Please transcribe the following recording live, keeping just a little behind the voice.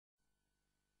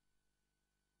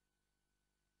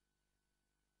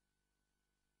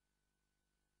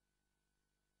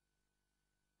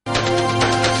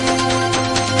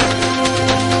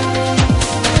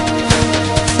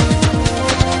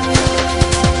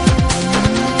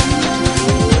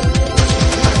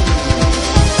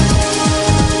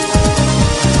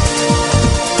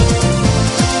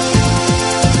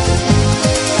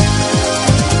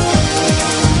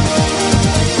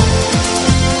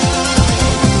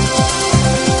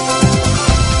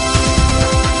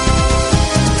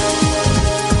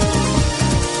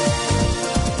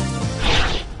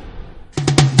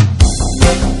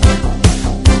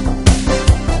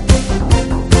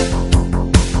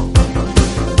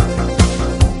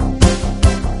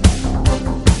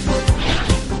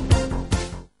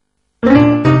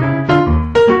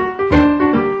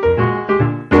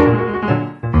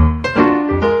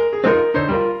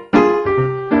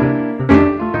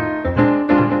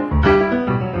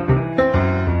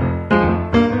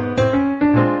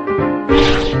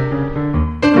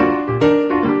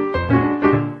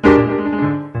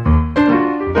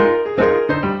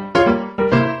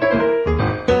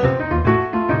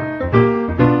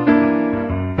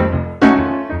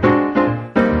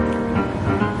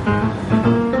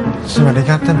วัสดี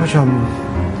ครับท่านผู้ชม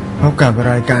พบกับ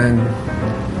รายการ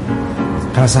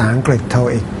ภาษาอังกฤษ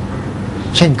TOEIC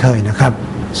เช่นเคยนะครับ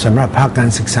สำหรับภาคการ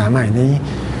ศึกษาใหม่นี้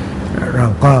เรา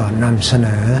ก็นำเสน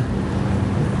อ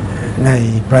ใน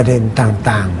ประเด็น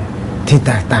ต่างๆที่แ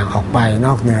ตกต่างออกไปน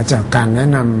อกเหนือจากการแนะ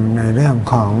นำในเรื่อง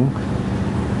ของ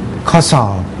ข้อสอ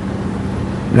บ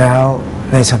แล้ว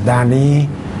ในสัปดาห์นี้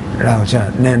เราจะ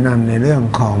แนะนำในเรื่อง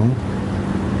ของ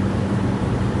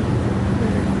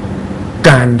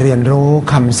การเรียนรู้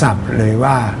คำศัพท์หรือ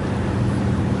ว่า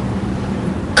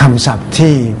คำศัพท์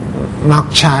ที่มัก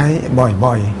ใช้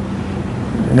บ่อย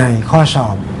ๆในข้อสอ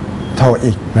บ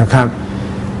TOEICนะครับ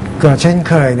ก็เช่น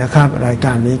เคยนะครับรายก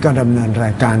ารนี้ก็ดำเนินร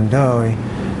ายการโดย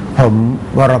ผม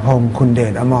วรพงษ์คุณเด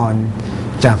ชอมร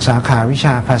จากสาขาวิช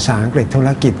าภาษาอังกฤษธุร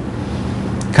กิจ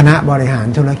คณะบริหาร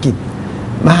ธุรกิจ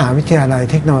มหาวิทยาลัย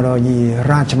เทคโนโลยี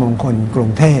ราชมงคลกรุ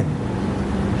งเทพ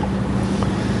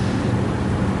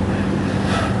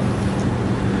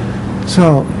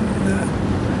So,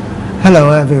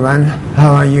 hello everyone,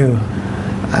 how are you?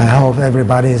 I hope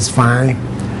everybody is fine.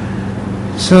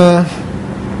 So,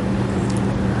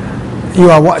 you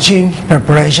are watching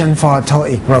preparation for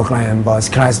TOEIC program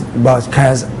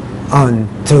broadcast on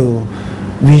to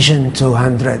Vision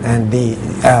 200 and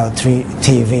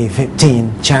Dltv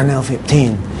 15, channel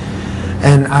 15.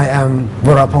 And I am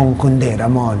Vorapong Kundet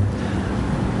Amon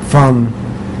from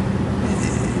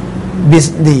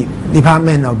the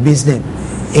Department of Business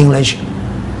English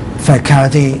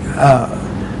Faculty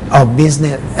of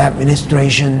Business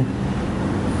Administration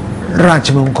ราช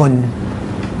มงคล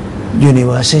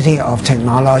University of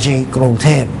Technology กรุงเท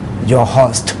พ your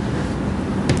host.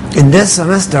 In this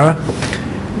semester,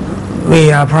 we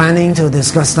are planning to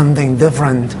discuss something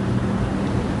different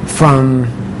from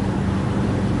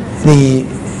the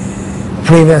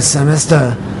previous semester,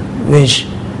 which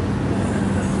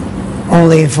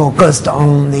only focused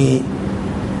on the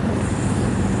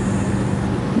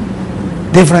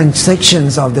different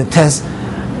sections of the test,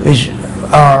 which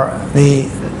are the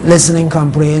listening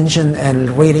comprehension and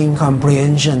reading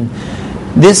comprehension.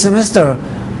 This semester,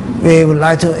 we would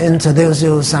like to introduce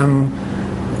you some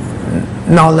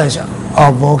knowledge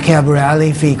of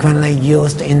vocabulary frequently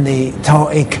used in the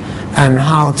TOEIC and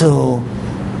how to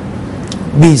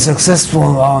be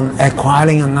successful on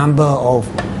acquiring a number of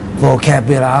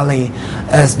vocabulary,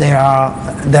 as there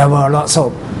were lots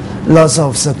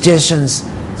of suggestions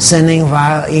sending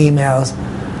via emails.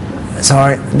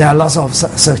 There are lots of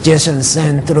suggestions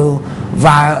sent through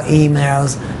via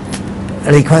emails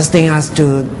requesting us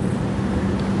to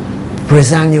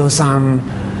present you some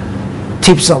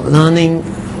tips of learning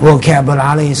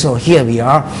vocabulary. So here we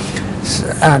are.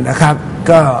 นะครับ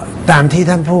ก็ตามที่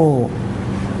ท่านผู้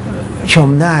ชม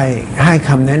ได้ให้ค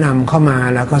ำแนะนำเข้ามา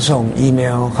แล้วก็ส่งอีเม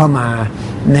ลเข้ามา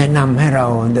แนะนำให้เรา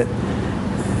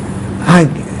ให้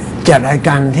จัดรายก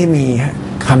ารที่มี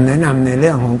คำแนะนำในเ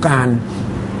รื่องของการ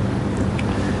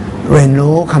เรียน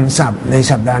รู้คำศัพท์ใน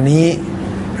สัปดาห์นี้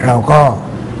เราก็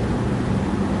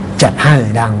จัดให้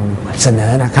ดังเสน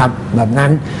อนะครับแบบนั้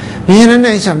นเพราะฉะนั้นใ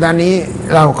นสัปดาห์นี้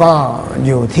เราก็อ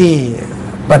ยู่ที่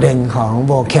ประเด็นของ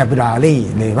vocabulary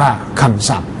หรือว่าคำ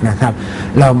ศัพท์นะครับ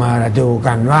เรามาดู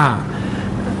กันว่า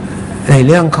ในเ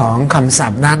รื่องของคำศั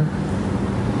พท์นั้น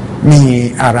มี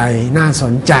อะไรน่าส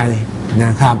นใจน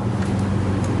ะครับ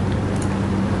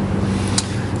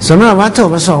สำหรับวัตถุ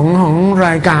ประสงค์ของร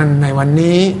ายการในวัน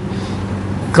นี้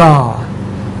ก็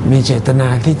มีเจตนา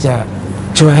ที่จะ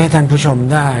ช่วยให้ท่านผู้ชม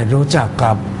ได้รู้จัก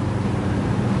กับ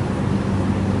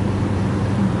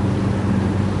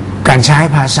การใช้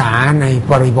ภาษาใน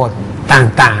บริบท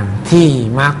ต่างๆที่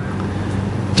มัก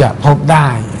จะพบได้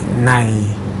ใน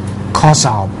ข้อส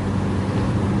อบ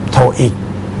TOEIC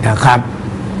นะครับ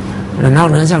และนอก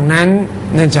เหนือจากนั้น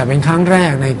เนื่องจากเป็นครั้งแร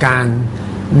กในการ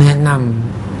แนะน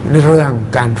ำเรื่อง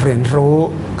การเรียนรู้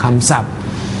คำศัพท์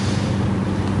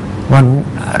วัน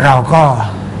เราก็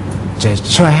จะ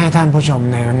ช่วยให้ท่านผู้ชม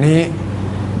ในวันนี้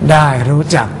ได้รู้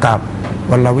จักกับ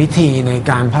กลวิธีใน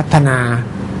การพัฒนา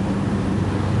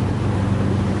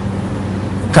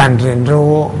การเรียน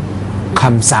รู้ค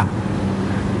ำศัพท์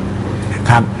นะ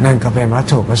ครับนั่นก็เป็นวัต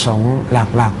ถุประสงค์ห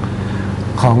ลัก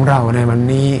ๆของเราในวัน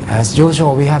นี้ As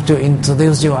usual, we have to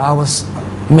introduce you our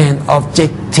main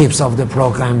objectives of the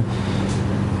program.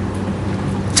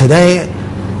 Today,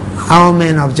 our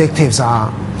main objectives are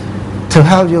to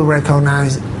help you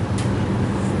recognize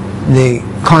the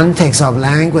context of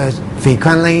language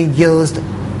frequently used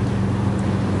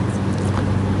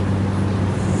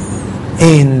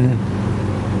in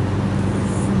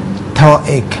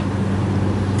TOEIC.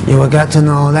 You will get to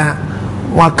know that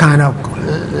what kind of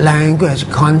language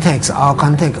context or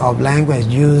context of language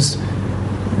used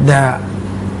that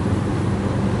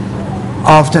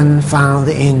often found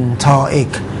in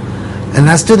TOEIC. And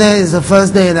as today is the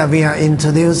first day that we are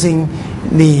introducing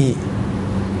the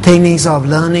techniques of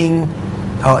learning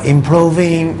or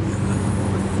improving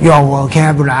your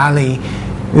vocabulary,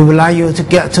 we would like you to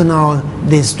get to know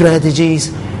the strategies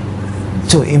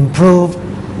to improve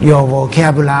your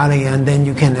vocabulary, and then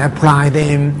you can apply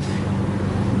them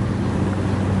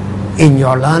in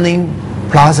your learning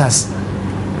process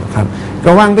ครับ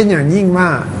ก็หวังเป็นอย่างยิ่งว่า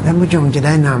ท่านผู้ชมจะไ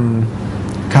ด้น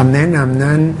ำคำแนะนำ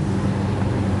นั้น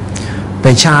ไป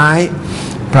ใช้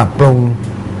ปรับปรุง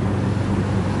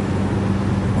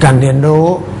การเรียนรู้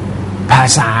ภา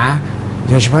ษา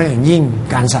โดยเฉพาะอย่างยิ่ง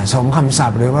การสะสมคำศั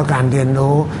พท์หรือว่าการเรียน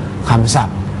รู้คำศัพ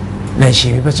ท์ในชี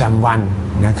วิตประจำวัน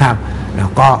นะครับแล้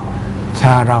วก็ถ้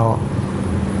าเรา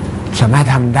สามารถ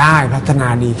ทำได้พัฒนา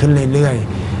ดีขึ้นเรื่อย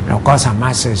ๆเราก็สามา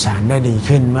รถสื่อสารได้ดี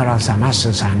ขึ้นเมื่อเราสามารถ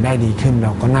สื่อสารได้ดีขึ้นเร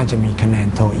าก็น่าจะมีคะแนน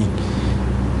โทอีก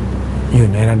อยู่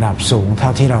ในระดับสูงเท่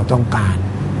าที่เราต้องการ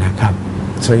นะครับ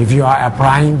so if you are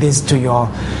applying this to your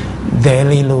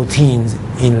daily routines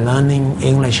in learning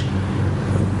English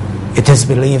it is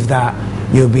believed that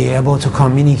you'll be able to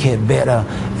communicate better,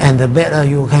 and the better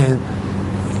you can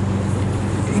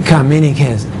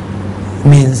communicate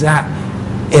means that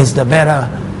is the better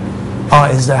or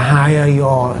is the higher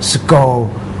your score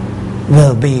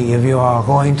will be if you are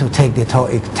going to take the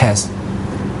TOEIC test.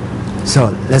 So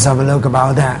let's have a look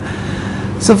about that.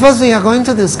 So first we are going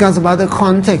to discuss about the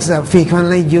context that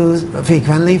frequently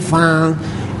found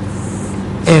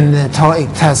in the TOEIC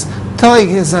test. TOEIC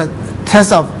is a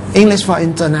test of English for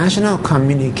international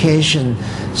communication.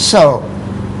 So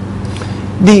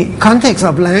the context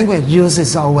of language use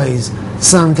is always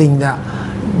something that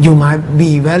you might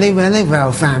be very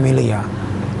well familiar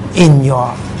in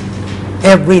your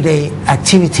everyday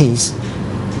activities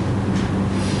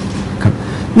ครับ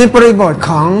ในบริบท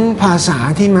ของภาษา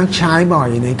ที่มักใช้บ่อย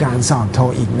ในการสอบโท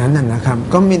อีกนั้นนะครับ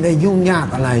ก็ไม่ได้ยุ่งยาก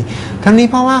อะไรทั้งนี้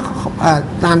เพราะว่า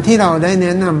ตามที่เราได้แน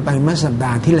ะนำไปเมื่อสัปด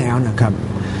าห์ที่แล้วนะครับ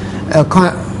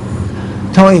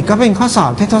โทอีกก็เป็นข้อสอ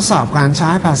บที่ทดสอบการใช้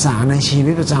ภาษาในชี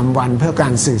วิตประจำวันเพื่อกา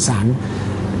รสื่อสาร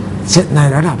ใน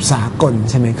ระดับสากล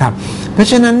ใช่ไหมครับเพราะ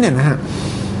ฉะนั้นเนี่ยนะฮะ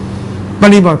บ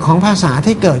ริบทของภาษา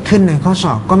ที่เกิดขึ้นในข้อส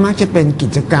อบก็มักจะเป็นกิ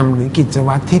จกรรมหรือกิจ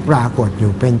วัตรที่ปรากฏอ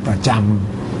ยู่เป็นประจ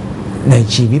ำใน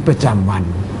ชีวิตประจำวัน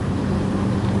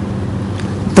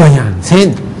ตัวอย่างเช่น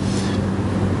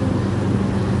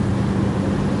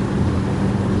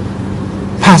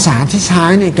ภาษาที่ใช้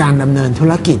ในการดำเนินธุ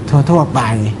รกิจทั่วๆไป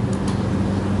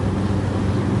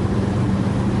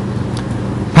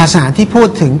ภาษาที่พูด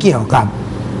ถึงเกี่ยวกับ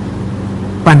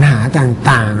ปัญหา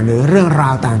ต่างๆหรือเรื่องรา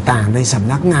วต่างๆในส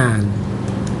ำนักงาน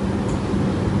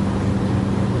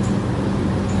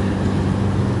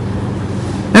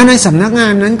และในสำนักงา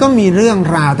นนั้นก็มีเรื่อง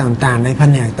ราวต่างๆในแผ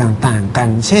นกต่างๆกัน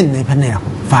เช่นในแผนก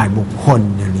ฝ่ายบุคคล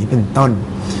อย่างนี้เป็นต้น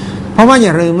เพราะว่าอย่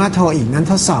าลืมว่าโทอีกนั้น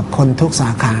ทดสอบคนทุกสา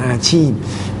ขาอาชีพ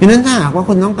ดังนั้นถ้าหากว่า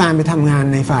คุณต้องการไปทำงาน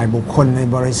ในฝ่ายบุคคลใน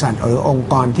บริษัทหรือองค์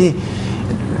กรที่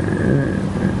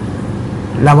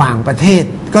ระหว่างประเทศ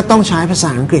ก็ต้องใช้ภาษ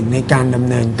าอังกฤษในการดำ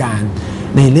เนินการ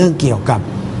ในเรื่องเกี่ยวกับ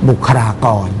บุคลาก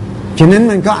รฉะนั้น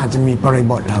มันก็อาจจะมีบริ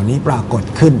บทเหล่านี้ปรากฏ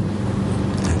ขึ้น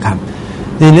นะครับ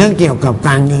ในเรื่องเกี่ยวกับก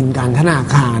ารเงินการธนา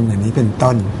คารอย่างนี้เป็น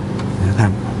ต้นนะครั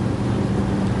บ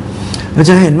เรา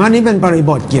จะเห็นว่านี่เป็นบริ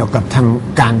บทเกี่ยวกับ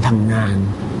การทำงาน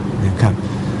นะครับ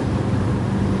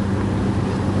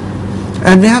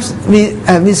and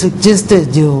we suggested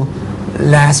you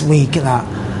last week that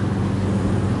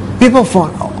people from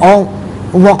all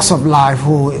walks of life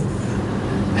who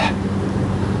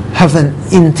have an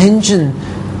intention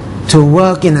to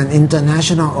work in an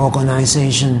international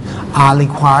organization are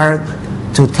required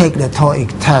to take the TOEIC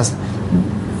test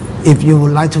if you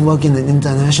would like to work in an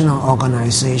international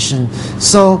organization.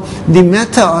 So the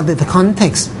matter or the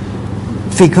context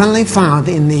frequently found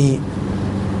in the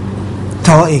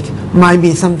TOEIC might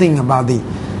be something about the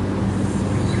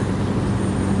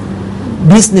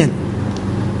business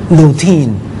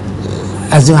routine,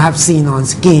 as you have seen on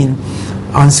screen.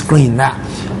 That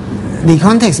the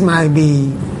context might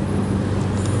be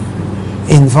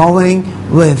involving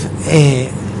with a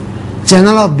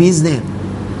general business.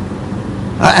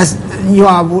 As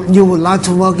you would like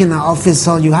to work in an office,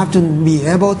 so you have to be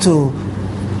able to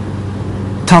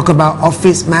talk about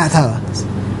office matters.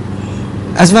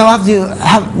 As well as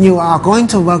you are going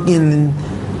to work in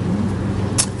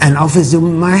an office, you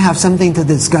might have something to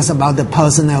discuss about the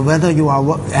personnel, whether you are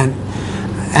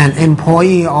an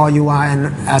employee or you are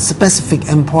a specific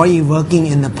employee working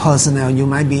in the personnel. You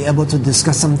might be able to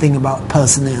discuss something about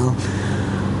personnel.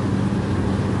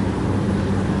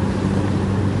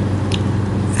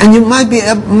 And you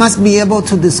must be able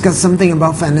to discuss something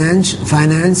about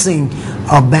financing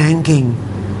or banking.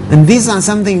 And these are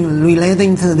something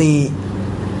relating to the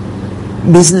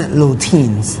business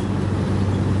routines.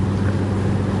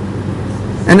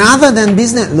 And other than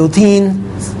business routine,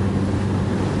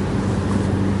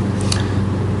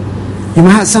 you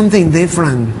might have something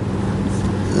different,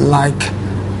 like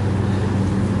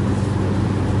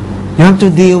you have to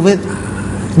deal with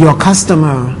your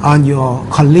customer or your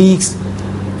colleagues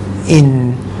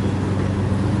in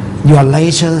your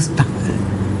leisure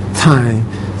time.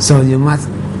 So you must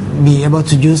be able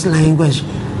to use language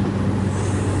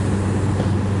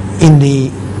in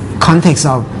the context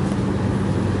of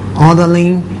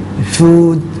ordering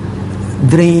food,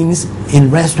 drinks in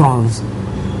restaurants.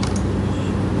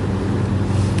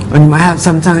 And you might have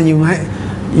sometimes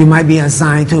you might be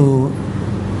assigned to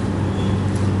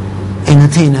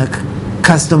entertain a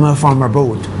customer from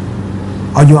abroad,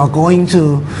 or you are going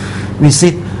to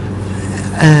visit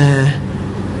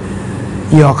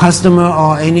your customer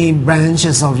or any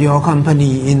branches of your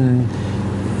company in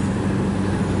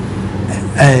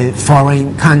a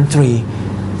foreign country.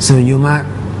 So you might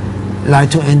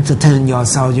like to entertain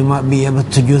yourself. You might be able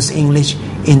to use English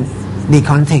in the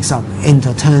context of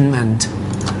entertainment.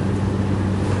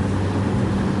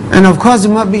 And of course,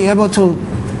 you might be able to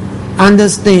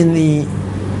understand the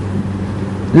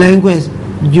language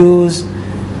used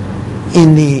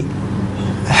in the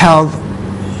health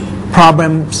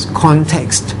problems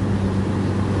context.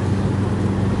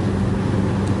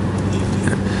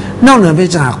 นอกเหนือไป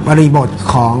จากบริบท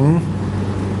ของ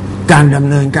การดำ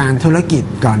เนินการธุรกิจ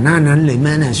ก่อนหน้านั้นหรือ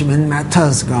management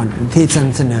matters ก่อนที่จะ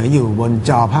เสนออยู่บน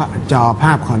จอภ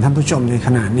าพของท่านผู้ชมในข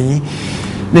ณะนี้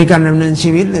ในการดำเนิน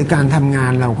ชีวิตหรือการทำงา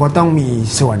นเราก็ต้องมี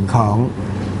ส่วนของ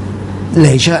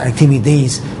leisure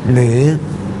activities หรือ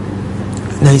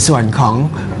ในส่วนของ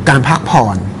การพักผ่อ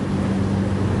น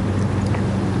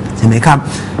ใช่ไหมครับ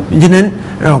ฉะนั้น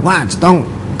เราก็อาจจะต้อง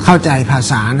เข้าใจภา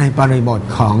ษาในบริบท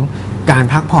ของการ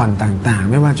พักผ่อนต่างๆ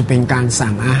ไม่ว่าจะเป็นการ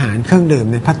สั่งอาหารเครื่องดื่ม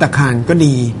ในภัตตาคารก็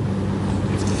ดี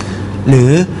หรื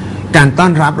อการต้อ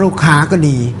นรับลูกค้าก็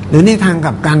ดีหรือในทางก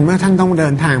ลับกันเมื่อท่านต้องเดิ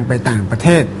นทางไปต่างประเท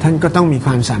ศท่านก็ต้องมีค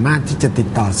วามสามารถที่จะติด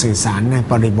ต่อสื่อสารใน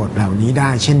บริบทเหล่านี้ได้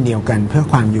เช่นเดียวกันเพื่อ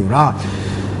ความอยู่รอด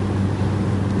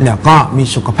แล้วก็มี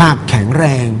สุขภาพแข็งแร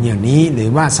งอย่างนี้หรือ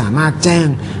ว่าสามารถแจ้ง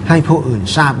ให้ผู้อื่น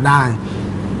ทราบได้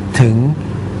ถึง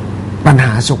ปัญห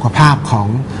าสุขภาพของ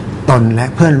ตนและ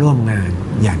เพื่อนร่วมงาน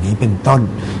อย่างนี้เป็นต้น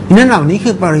นั้นเหล่านี้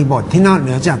คือบริบทที่นอกเห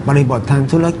นือจากบริบททาง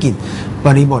ธุรกิจบ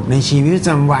ริบทในชีวิตประจ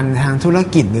ำวันทางธุร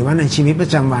กิจหรือว่าในชีวิตปร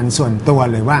ะจำวันส่วนตัว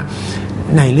หรือว่า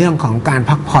ในเรื่องของการ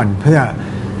พักผ่อนเพื่อ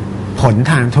ผล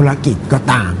ทางธุรกิจก็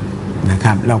ตามนะค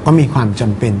รับเราก็มีความจ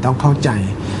ำเป็นต้องเข้าใจ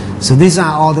so these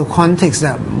are all the contexts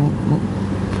that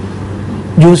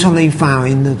usually found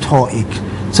in the TOEIC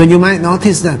so you might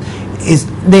notice that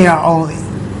they are all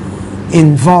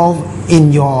involved in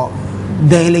your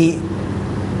daily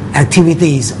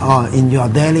activities or in your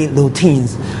daily routines.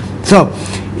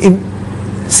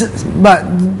 But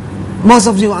most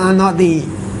of you are not the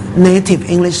native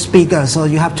English speaker, so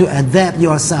you have to adapt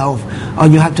yourself, or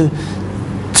you have to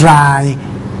try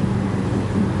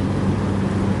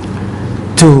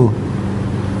to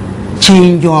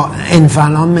change your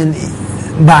environment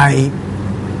by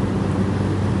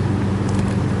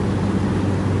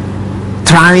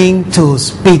trying to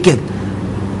speak it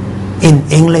in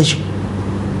English,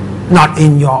 not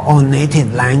in your own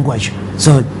native language.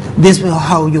 So this will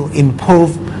help you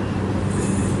improve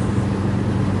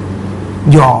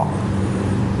your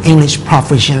English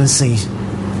proficiency.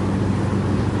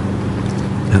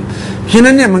 ฉะ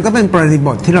นั้นเนี่ยมันก็เป็นบริบ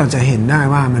ทที่เราจะเห็นได้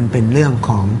ว่ามันเป็นเรื่องข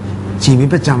องชีวิต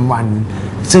ประจำวัน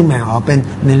ซึ่งแบ่งออกเป็น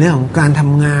ในเรื่องของการท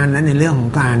ำงานและในเรื่องขอ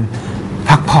งการ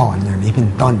พักผ่อนอย่างนี้เป็น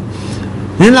ต้น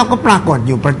นั้นเราก็ปรากฏอ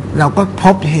ยู่เราก็พ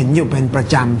บเห็นอยู่เป็นประ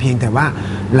จำเพียงแต่ว่า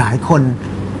หลายคน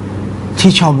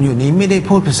ที่ชมอยู่นี้ไม่ได้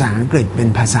พูดภาษาอังกฤษเป็น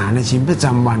ภาษาในชีวิตประจ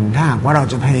ำวันถ้าหากว่าเรา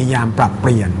จะพยายามปรับเป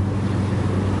ลี่ยน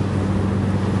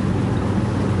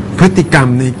พฤติกรรม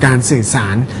ในการสื่อสา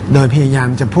รโดยพยายาม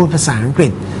จะพูดภาษาอังกฤ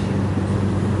ษ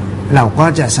เราก็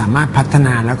จะสามารถพัฒน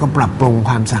าแล้วก็ปรับปรุงค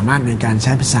วามสามารถในการใ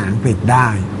ช้ภาษาอังกฤษได้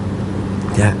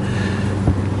นะ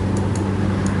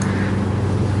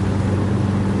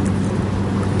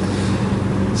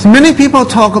So many people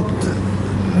talk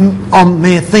or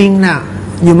may think that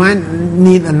you might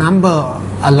need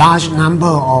a large number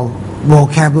of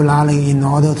vocabulary in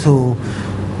order to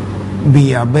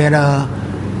be a better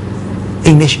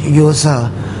English user,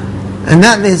 and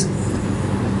that is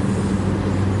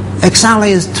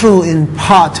exactly is true in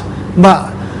part. But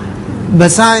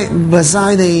beside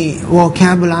the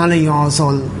vocabulary, you also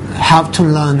have to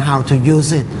learn how to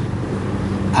use it.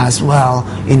 as well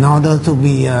in order to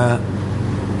be a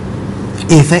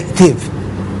effective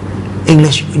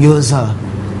English user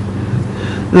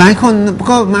หลายคน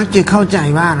ก็มักจะเข้าใจ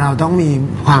ว่าเราต้องมี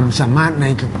ความสามารถใน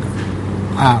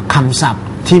คำศัพท์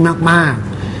ที่มาก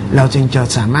ๆเราจึงจะ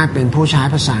สามารถเป็นผู้ใช้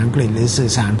ภาษาอังกฤษหรือสื่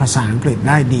อสารภาษาอังกฤษ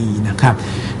ได้ดีนะครับ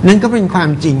นั่นก็เป็นความ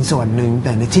จริงส่วนหนึ่งแ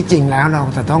ต่ในที่จริงแล้วเรา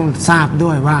จะต้องทราบด้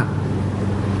วยว่า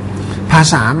ภา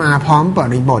ษามาพร้อมบ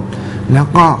ริบทแล้ว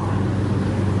ก็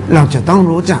เราจะต้อง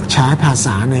รู้จักใช้ภาษ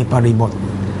าในบริบท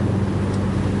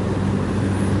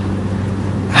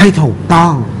ให้ถูกต้อ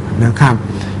งนะครับ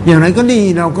อย่างไรก็ดี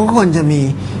เราก็ควรจะมี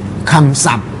คำ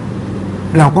ศัพท์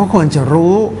เราก็ควรจะ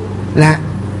รู้และ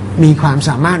มีความส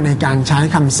ามารถในการใช้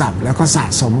คำศัพท์แล้วก็สะ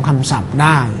สมคำศัพท์ไ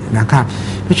ด้นะครับ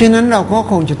เพราะฉะนั้นเราก็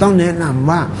คงจะต้องแนะนำ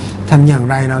ว่าทำอย่าง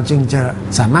ไรเราจึงจะ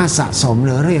สามารถสะสมห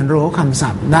รือเรียนรู้คำ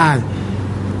ศัพท์ได้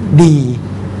ดี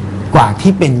กว่า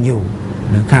ที่เป็นอยู่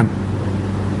นะครับ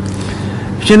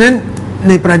ฉะนั้น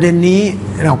ในประเด็นนี้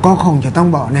เราก็คงจะต้อง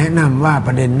บอกแนะนำว่าป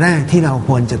ระเด็นแรกที่เราค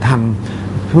วรจะท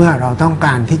ำเพื่อเราต้องก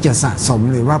ารที่จะสะสม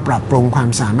หรือว่าปรับปรุงความ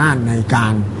สามารถในกา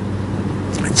ร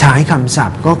ใช้คำศั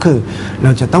พท์ก็คือเร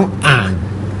าจะต้องอ่าน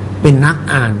เป็นนัก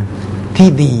อ่านที่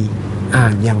ดีอ่า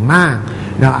นอย่างมาก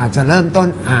เราอาจจะเริ่มต้น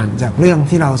อ่านจากเรื่อง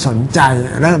ที่เราสนใจ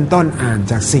เริ่มต้นอ่าน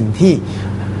จากสิ่งที่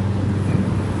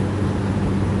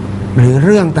หรือเ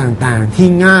รื่องต่างๆที่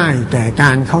ง่ายแก่ก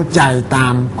ารเข้าใจตา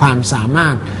มความสามา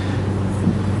รถ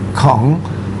ของ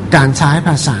การใช้ภ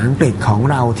าษาอังกฤษของ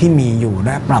เราที่มีอยู่แล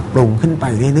ะปรับปรุงขึ้นไป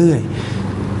เรื่อย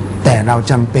ๆแต่เรา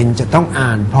จำเป็นจะต้องอ่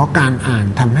านเพราะการอ่าน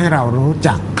ทำให้เรารู้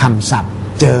จักคำศัพท์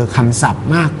เจอคำศัพท์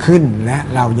มากขึ้นและ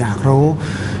เราอยากรู้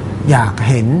อยาก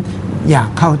เห็นอยาก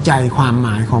เข้าใจความหม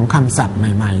ายของคำศัพท์ใ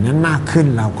หม่ๆนั้นมากขึ้น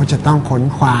เราก็จะต้องค้น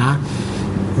คว้า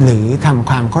หรือทำ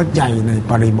ความเข้าใจใน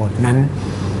บริบทนั้น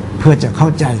เพื่อจะเข้า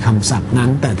ใจคำศัพท์นั้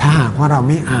นแต่ถ้าหากว่าเรา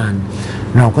ไม่อ่าน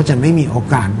เราก็จะไม่มีโอ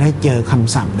กาสได้เจอค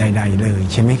ำศัพท์ใดๆเลย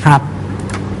ใช่ไหมครับ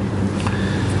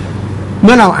เ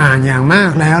มื่อเราอ่านอย่างมา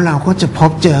กแล้วเราก็จะพ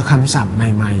บเจอคำศัพท์ใ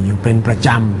หม่ๆอยู่เป็นประจ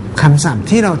ำคำศัพท์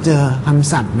ที่เราเจอค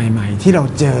ำศัพท์ใหม่ๆที่เรา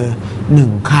เจอหนึ่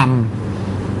งค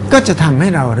ำก็จะทำให้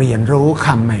เราเรียนรู้ค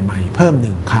ำใหม่ๆเพิ่มห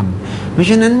นึ่งคำเพราะ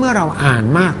ฉะนั้นเมื่อเราอ่าน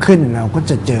มากขึ้นเราก็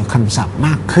จะเจอคำศัพท์ม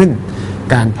ากขึ้น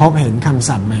การพบเห็นคำ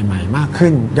ศัพท์ใหม่ๆมาก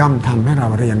ขึ้นย่อมทำให้เรา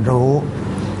เรียนรู้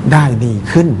ได้ดี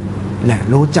ขึ้นและ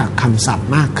รู้จักคำศัพท์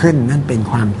มากขึ้นนั่นเป็น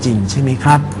ความจริงใช่ไหมค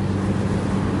รับ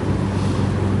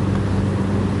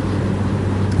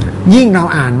ยิ่งเรา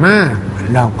อ่านมาก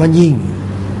เราก็ยิ่ง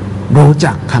รู้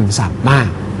จักคำศัพท์มาก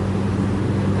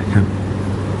นะครับ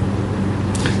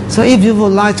so if you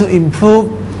would like to improve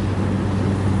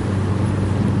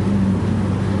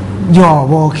your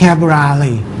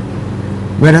vocabulary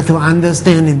whether to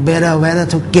understand it better whether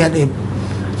to get it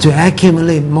to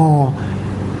accumulate more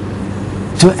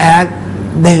to add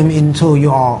them into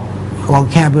your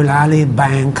vocabulary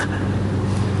bank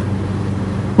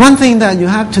one thing that you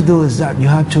have to do is that you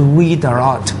have to read a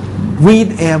lot read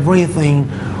everything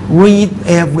read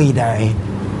every day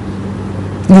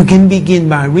you can begin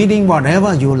by reading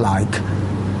whatever you like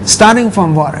starting from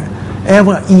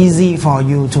whatever easy for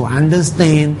you to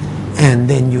understand and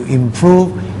then you improve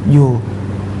you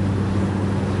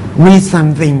read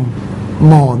something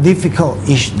more difficult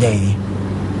each day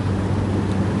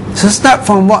so start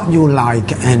from what you like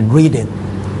and read it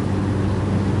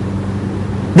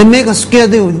then make a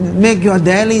schedule make your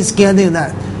daily schedule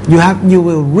that you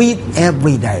will read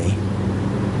every day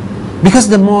because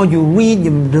the more you read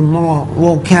the more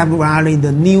vocabulary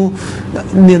the new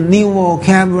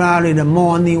vocabulary the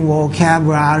more new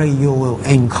vocabulary you will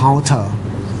encounter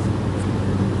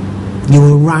you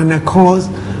will run across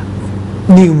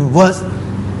new words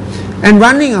and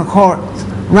running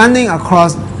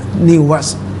across new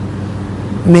words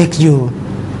makes you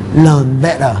learn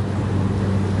better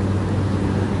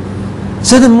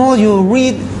so the more you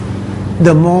read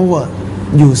the more word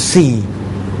you see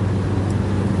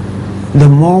the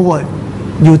more word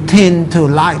you tend to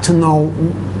like to know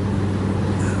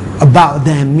about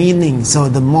their meaning so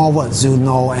the more words you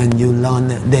know and you learn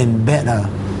them better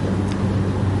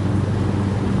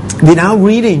without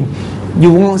reading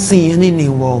you won't see any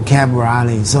new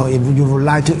vocabulary so if you would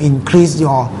like to increase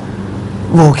your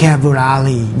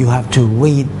vocabulary you have to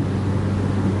read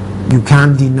you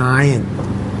can't deny it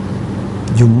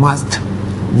you must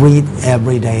read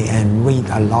every day and read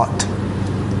a lot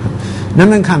นั่น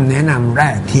เป็นคำแนะนำแร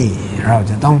กที่เรา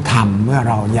จะต้องทำเมื่อ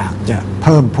เราอยากจะเ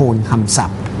พิ่มพูนคำศั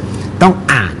พท์ต้อง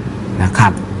อ่านนะครั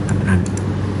บนั้น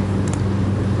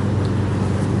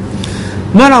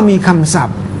เมื่อเรามีคำศัพ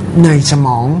ท์ในสม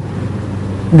อง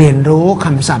เรียนรู้ค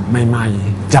ำศัพท์ใหม่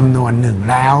ๆจำนวนหนึ่ง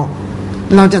แล้ว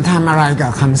เราจะทำอะไรกั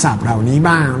บคำศัพท์เหล่านี้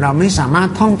บ้างเราไม่สามารถ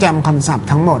ท่องจำคำศัพท์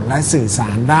ทั้งหมดและสื่อสา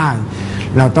รได้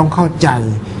เราต้องเข้าใจ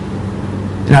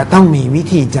เราต้องมีวิ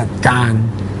ธีจัดการ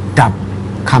กับ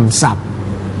คำศัพท์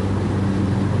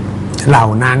เหล่า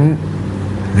นั้น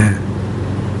นะ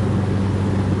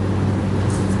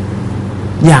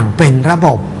อย่างเป็นระบ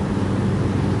บ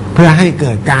เพื่อให้เ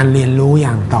กิดการเรียนรู้อ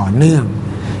ย่างต่อเนื่อง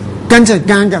การจัด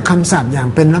การกับคำศัพท์อย่าง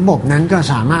เป็นระบบนั้นก็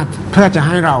สามารถเพื่อจะใ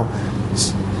ห้เรา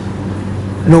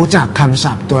รู้จักคำ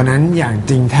ศัพท์ตัวนั้นอย่าง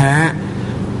จริงแท้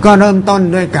ก็เริ่มต้น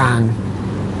ด้วยการ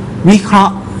วิเคราะ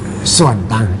ห์ส่วน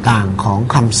ต่างๆของ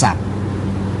คำศัพท์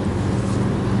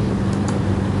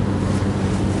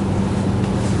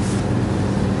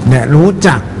และรู้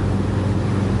จัก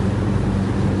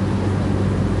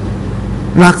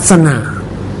ลักษณะ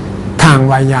ทาง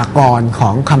ไวยากรณ์ขอ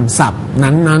งคำศัพท์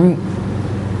นั้น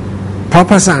ๆเพราะ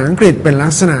ภาษาอังกฤษเป็นลั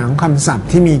กษณะของคำศัพท์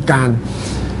ที่มีการ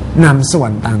นำส่ว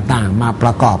นต่างๆมาปร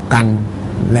ะกอบกัน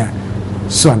และ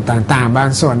ส่วนต่างๆบาง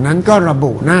ส่วนนั้นก็ระ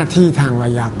บุหน้าที่ทางไว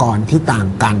ยากรณ์ที่ต่าง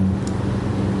กัน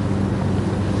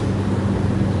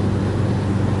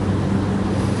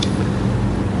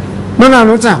เมื่อเรา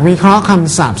รู้จักวิเคราะห์ค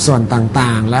ำศัพท์ส่วนต่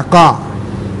างๆแล้วก็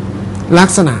ลัก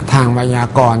ษณะทางไวยา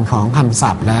กรณ์ของคำ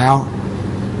ศัพท์แล้ว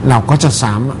เรา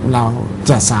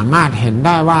จะสามารถเห็นไ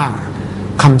ด้ว่า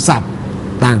คำศัพท์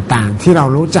ต่างๆที่เรา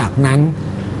รู้จักนั้น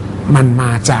มันม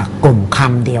าจากกลุ่มค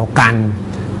ำเดียวกัน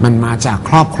มันมาจาก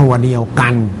ครอบครัวเดียวกั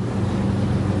น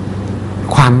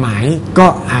ความหมายก็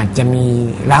อาจจะมี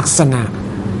ลักษณะ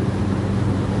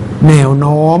แนวโ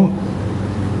น้ม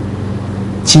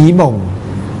ชี้บ่ง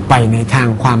ไปในทาง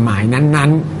ความหมายนั้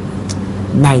น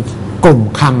ๆในกลุ่ม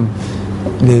ค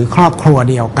ำหรือครอบครัว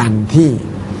เดียวกันที่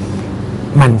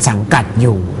มันสังกัดอ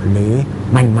ยู่หรือ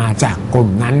มันมาจากกลุ่ม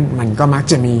นั้นมันก็มัก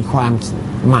จะมีความ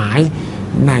หมาย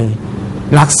ใน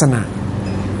ลักษณะ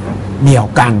เดียว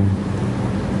กัน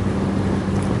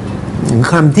หรือ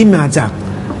คำที่มาจาก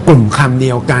กลุ่มคำเ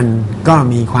ดียวกันก็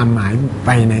มีความหมายไป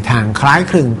ในทางคล้าย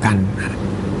คลึงกัน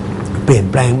เปลี่ยน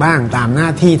แปลงบ้างตามหน้า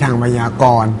ที่ทางไวยาก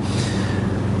รณ์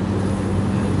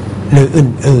หรือ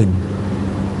อื่น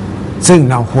ๆซึ่ง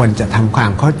เราควรจะทำควา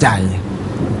มเข้าใจ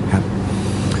ครับ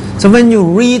So when you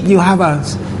read you have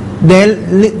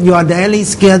your daily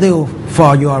schedule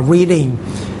for your reading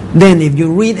then if you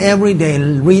read every day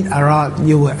read a lot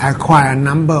you will acquire a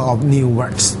number of new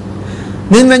words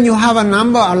then when you have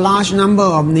a large number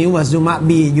of new words you might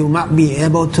be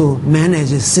able to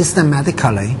manage it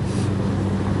systematically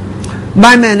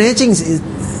by managing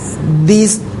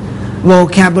this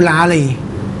vocabulary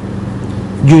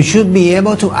you should be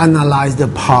able to analyze the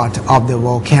part of the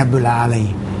vocabulary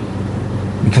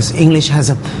because English has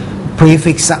a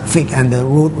prefix, suffix and the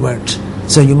root word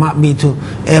so you might be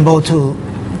able to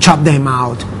chop them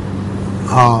out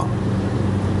or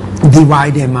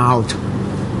divide them out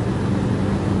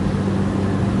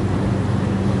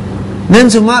then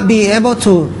you might be able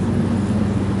to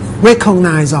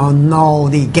recognize or know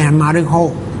the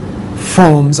grammatical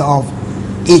forms of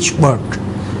each word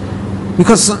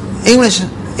because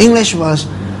English words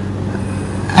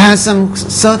has some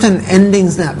certain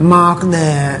endings that mark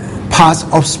the parts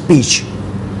of speech.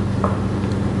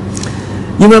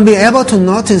 You will be able to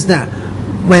notice that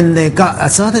when they got a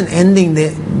certain ending,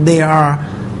 they are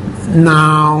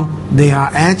noun, they are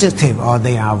adjective, or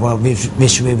they are verb,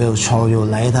 which we will show you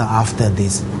later after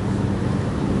this.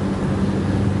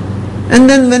 And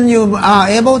then when you are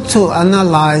able to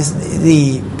analyze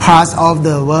the parts of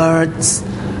the words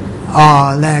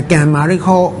or their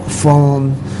grammatical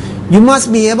form, you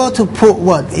must be able to put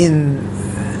words in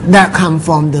that come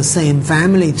from the same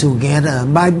family together.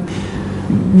 By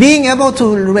being able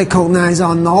to recognize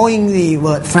or knowing the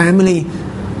word family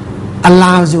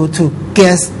allows you to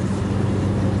guess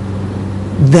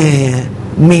their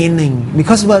meaning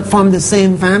because words from the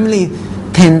same family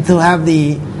tend to have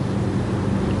the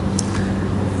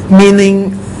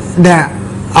meaning that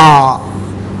are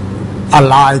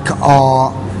alike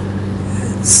or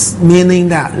meaning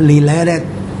that related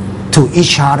to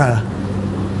each other.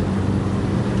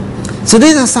 So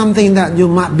this is something that you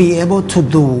might be able to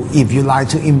do if you like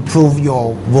to improve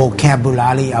your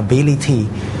vocabulary ability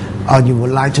or you would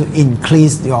like to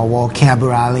increase your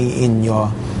vocabulary in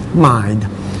your mind.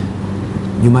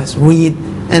 You must read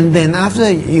and then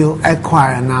after you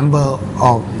acquire a number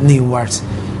of new words,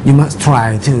 you must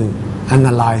try to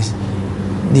analyze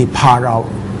the part of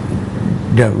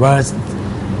the words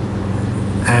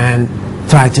and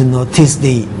try to notice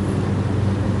the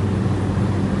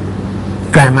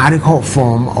grammatical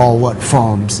form or word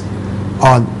forms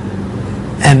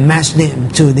and match them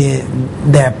to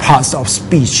their parts of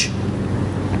speech.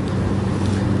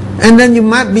 and then you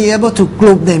might be able to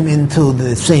group them into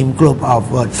the same group of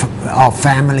word of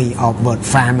family of word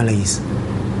families,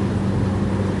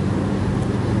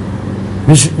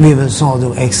 which we will show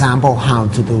you example how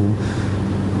to do.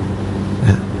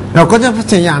 เราก็จะพ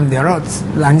ยายามเดี๋ยวเรา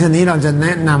หลังจากนี้เราจะแน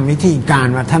ะนำวิธีการ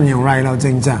ว่าทำอย่างไรเรา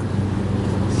จึงจะ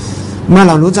เมื่อเ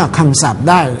รารู้จักคำศัพท์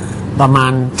ได้ประมา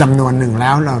ณจำนวนหนึ่งแ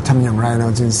ล้วเราทำอย่างไรเรา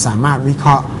จึงสามารถวิเคร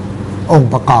าะห์อง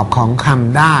ค์ประกอบของค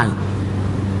ำได้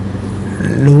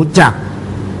รู้จัก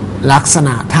ลักษณ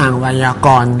ะทางไวยาก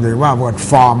รณ์หรือว่า word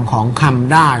form ของค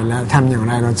ำได้แล้วทำอย่างไ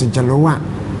รเราจึงจะรู้ว่า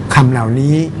คำเหล่า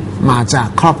นี้มาจาก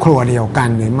ครอบครัวเดียวกัน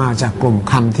หรือมาจากกลุ่ม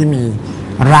คำที่มี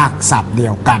รากศัพท์เดี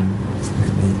ยวกัน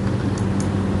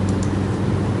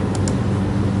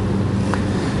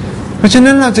เพราะฉะ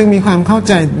นั้นเราจึงมีความเข้า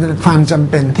ใจความจำ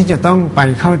เป็นที่จะต้องไป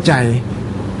เข้าใจ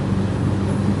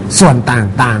ส่วน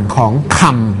ต่างๆของค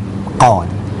ำก่อน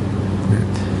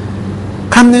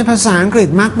คำในภาษาอังกฤษ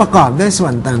มักประกอบด้วยส่ว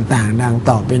นต่างๆดัง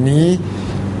ต่อไปนี้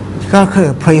ก็คือ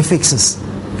prefixes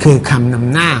คือคำน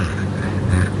ำหน้า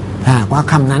ถ้าหากว่า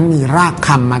คำนั้นมีรากค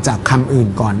ำมาจากคำอื่น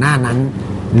ก่อนหน้านั้น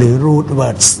หรือ root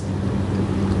words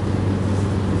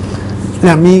แล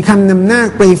ะมีคำนำหน้า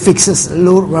prefixes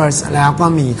root words แล้วก็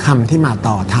มีคำที่มา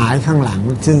ต่อท้ายข้างหลัง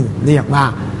ซึ่งเรียกว่า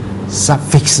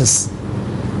suffixes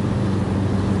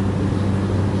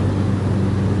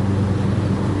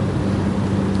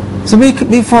so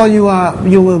before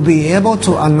you will be able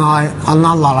to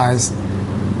analyze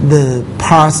the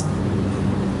parts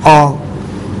of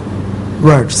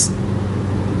words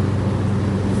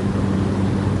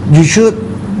you should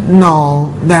know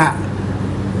that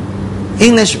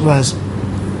English words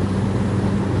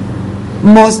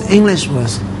most English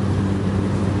words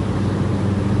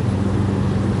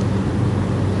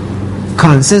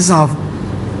consist of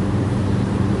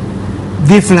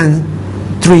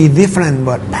three different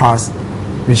word parts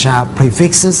which are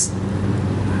prefixes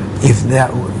if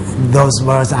those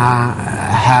words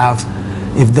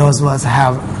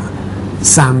have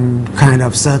some kind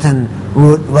of certain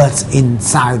root words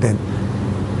inside it.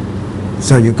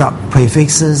 So you got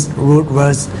prefixes, root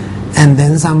words, and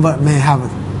then some word may have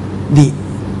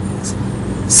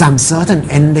some certain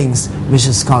endings which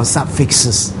is called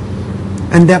suffixes,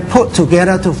 and they're put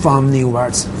together to form new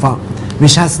words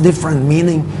which has different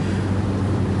meaning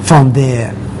from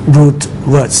their root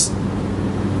words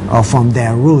or from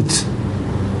their root.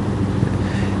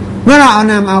 เมื่อเรา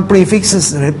นำเอา prefixes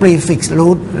หรือ prefix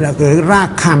root หรือราก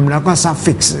คำแล้วก็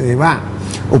suffix หรือว่า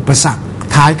อุปสรรค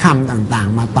ท้ายคำต่าง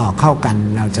ๆมาต่อเข้ากัน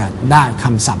เราจะได้ค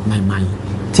ำศัพท์ใหม่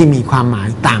ๆที่มีความหมาย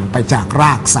ต่างไปจากร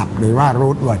ากศัพท์หรือว่า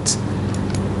root words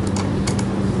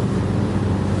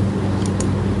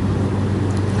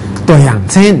ตัวอย่าง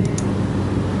เช่น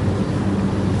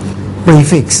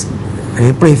prefix หรื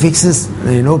อ prefixes ห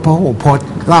รือรูปพหูพจน์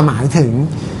ก็หมายถึง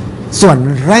ส่วน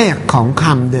แรกของค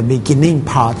ำ the beginning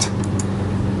part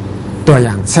ตัวอ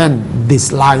ย่างเช่น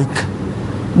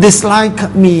dislike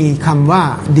มีคำว่า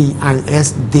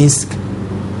dis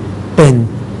เป็น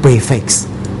prefix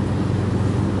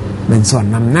เป็นส่วน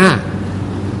นำหน้า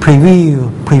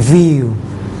preview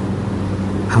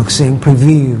เอาเสียง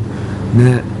preview น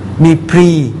ะมี pre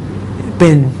เป็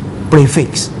น prefix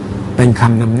เป็นค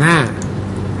ำนำหน้า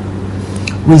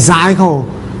recycle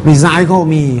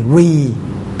มี re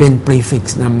เป็น prefix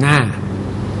นำหน้า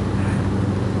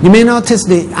You may notice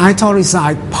the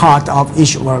italicized part of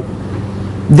each word.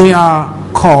 They are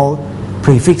called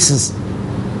prefixes.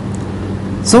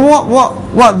 So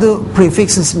what do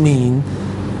prefixes mean?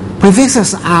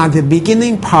 Prefixes are the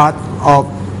beginning part of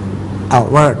a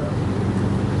word.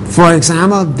 For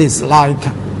example, dislike.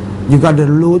 You got the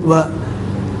root word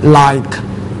like,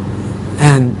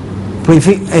 and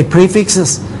a prefix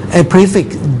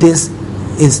this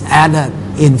is added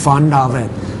in front of it,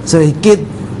 so it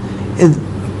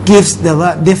gives the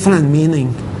word different meaning,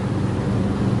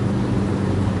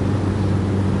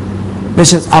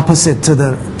 which is opposite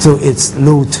to its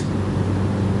root.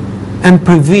 And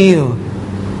preview,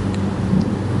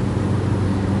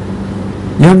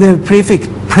 you have the prefix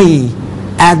pre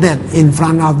added in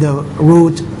front of the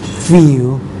root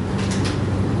view,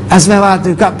 as well as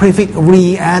you got prefix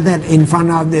re added in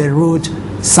front of the root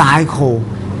cycle.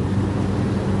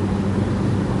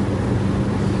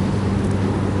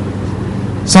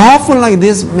 So hopefully like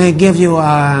this may give you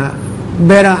a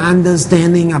better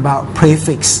understanding about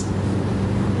prefix.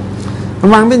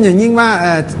 หวังเป็นอย่างยิ่งว่า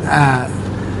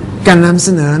การนำเส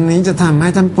นอนี้จะทำให้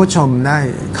ท่านผู้ชมได้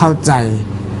เข้าใจ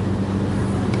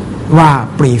ว่า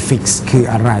prefix คือ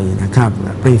อะไรนะครับ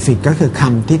prefix ก็คือค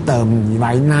ำที่เติมไ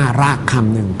ว้หน้ารากค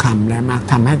ำหนึ่งคำและมัก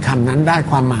ทำให้คำนั้นได้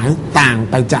ความหมายต่าง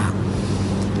ไปจาก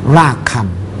รากค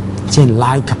ำเช่น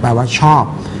like แปลว่าชอบ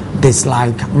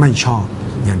dislike ไม่ชอบ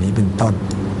อย่างนี้เป็นต้น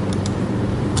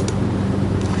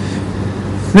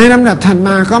ในลำดับถัดม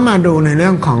าก็มาดูในเรื่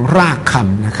องของรากค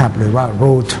ำนะครับหรือว่า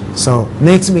root so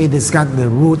next we discuss the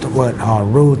root word or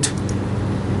root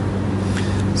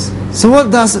so what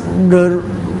does the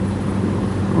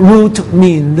root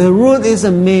mean the root is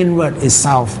the main word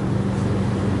itself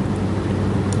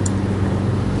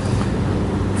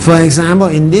for example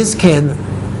in this case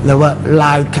the word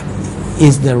like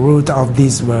is the root of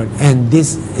this word and this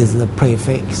is the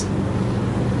prefix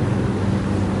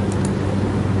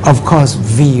of course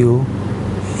view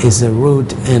is the root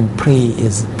and pre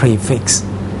is prefix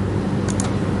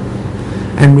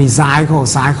and recycle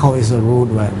cycle is the root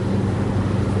word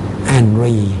and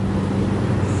re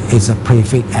is a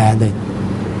prefix added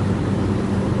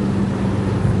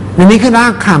อันนี้คือรา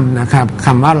กคำนะครับค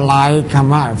ำว่า like ค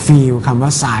ำว่า feel คำว่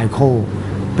า cycle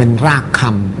เป็นรากค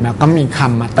ำแล้วก็มีค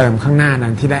ำมาเติมข้างหน้านั้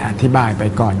นที่ได้อธิบายไป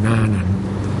ก่อนหน้านั้น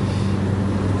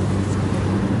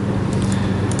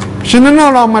ฉะนั้นเรา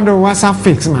ลองมาดูว่า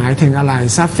suffix หมายถึงอะไร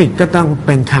suffix ก็ต้องเ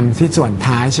ป็นคำที่ส่วน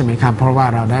ท้ายใช่ไหมครับเพราะว่า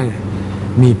เราได้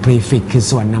มี prefix คือ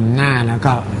ส่วนนำหน้าแล้ว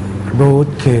ก็ root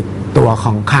คือตัวข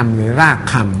องคำหรือราก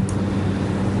ค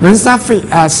ำนั้น suffix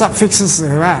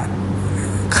หรือว่า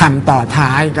คำต่อท้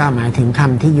ายก็หมายถึงค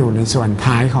ำที่อยู่ในส่วน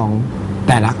ท้ายของแ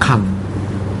ต่ละค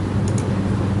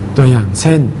ำตัวอย่างเ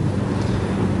ช่น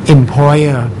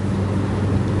employer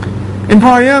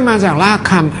มาจากราก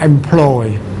คำ employ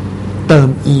เติม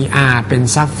er เป็น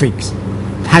suffix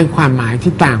ให้ความหมาย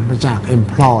ที่ต่างไปจาก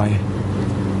employ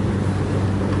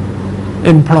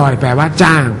แปลว่า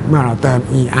จ้างเมื่อเราเติม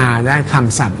er ได้ค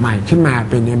ำศัพท์ใหม่ขึ้นมา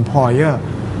เป็น employer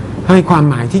ให้ความ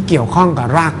หมายที่เกี่ยวข้องกับ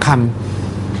รากคำ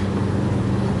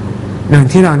อย่าง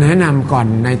ที่เราแนะนำก่อน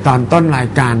ในตอนต้นราย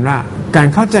การว่าการ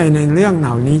เข้าใจในเรื่องเห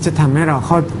ล่านี้จะทำให้เราเ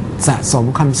ข้าสะสม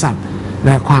คำศัพท์แล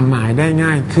ะความหมายได้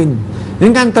ง่ายขึ้นดังนั้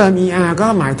นการเติม er ก็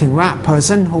หมายถึงว่า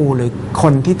person who หรือค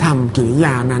นที่ทำกิริย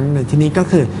านั้นในที่นี้ก็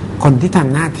คือคนที่ท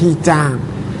ำหน้าที่จ้าง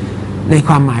ในค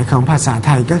วามหมายของภาษาไท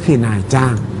ยก็คือนายจ้า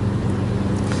ง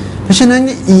เพราะฉะนั้น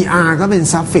er ก็เป็น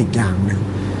suffix อย่างหนึ่ง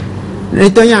ใน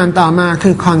ตัวอย่างต่อมา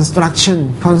คือ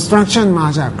construction มา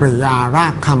จากกริยารา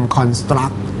กคำ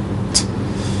construct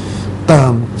เติ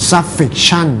ม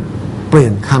suffixion เปลี่ย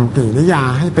นคำกริยา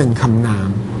ให้เป็นคำนาม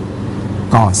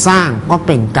ก่อสร้างก็เ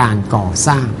ป็นการก่อส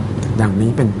ร้างดัง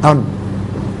นี้เป็นต้น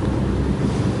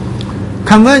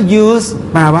คำว่า use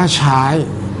แปลว่าใช้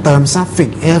เติม suffix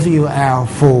ful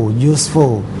full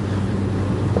useful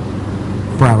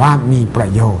แปลว่ามีประ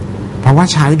โยชน์เพราะว่า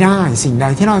ใช้ได้สิ่งใด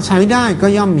ที่เราใช้ได้ก็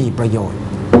ย่อมมีประโยชน์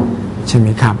ใช่ไหม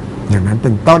ครับอย่างนั้นเ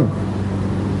ป็นต้น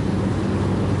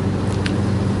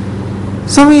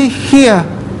so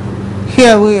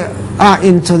here we are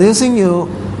introducing you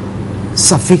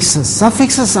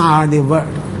suffixes are the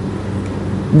word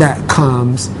that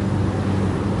comes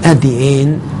at the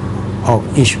end of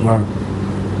each word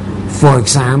for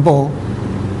example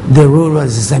the root word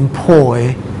is employ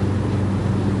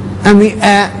and we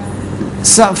add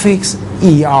suffix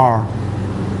er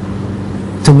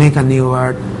to make a new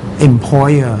word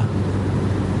employer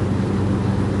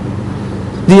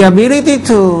the ability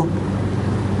to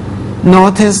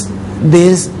notice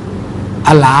this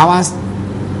allow us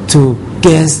to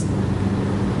guess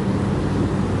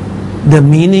the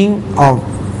meaning of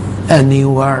a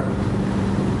new word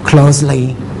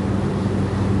closely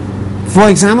for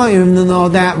example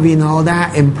if we know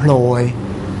that employ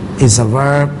is a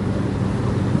verb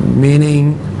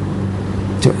meaning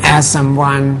to ask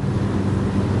someone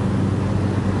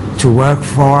to work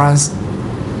for us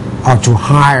or to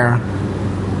hire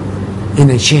in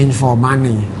exchange for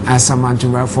money ask someone to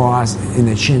work for us in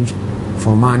exchange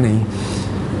for money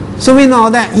so we know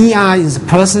that er is a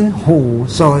person who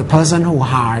so a person who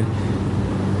hired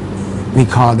we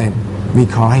call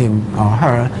him or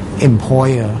her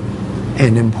employer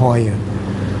an employer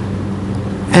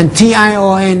and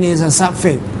tion is a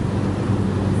suffix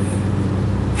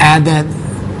added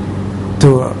to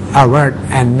a word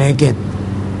and make it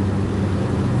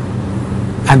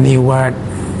a new word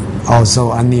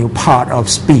also a new part of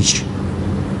speech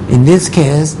in this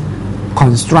case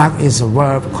construct is a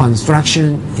verb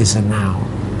construction is a noun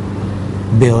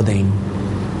building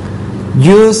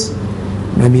use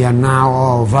maybe a noun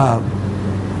or a verb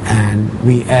and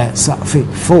we add suffix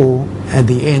full at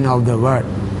the end of the word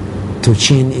to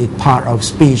change it part of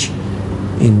speech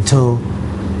into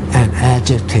an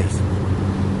adjective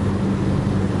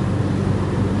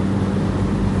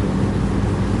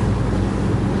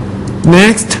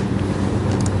next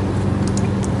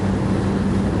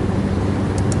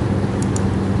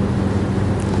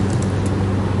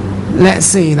let's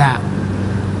see that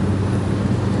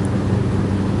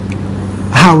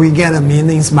how how we get the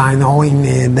meanings by knowing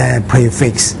the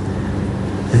prefix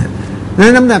ใน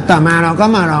ลำดับต่อมาเราก็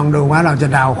มาลองดูว่าเราจะ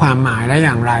เดาความหมายได้อ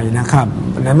ย่างไรนะครับ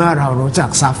ในเมื่อเรารู้จัก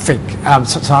suffix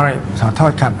sorry ขอโท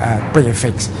ษครับ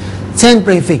prefix เช่น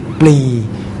prefix ปลี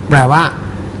แปลว่า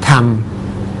ท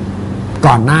ำ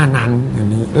ก่อนหน้านั้นอย่าง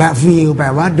นี้และ view แปล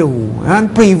ว่าดูดังนั้น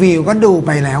preview ก็ดูไ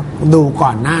ปแล้วดูก่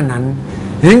อนหน้านั้น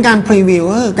ดังนั้นการ preview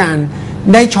ก็คือการ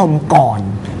ได้ชมก่อน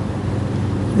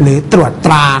หรือตรวจต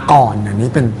ราก่อนอย่างนี้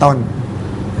เป็นต้น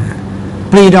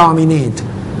predominate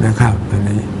นะครับอัน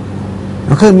นี้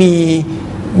ก็คือ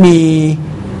มี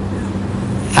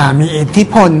อิทธิ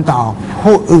พลต่อ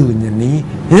ผู้อื่นอย่างนี้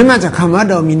นี่มาจากคำว่า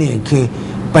dominate คือ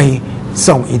ไป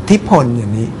ส่งอิทธิพลอย่า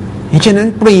งนี้ฉะนั้น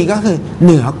pre ก็คือเห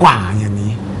นือกว่าอย่าง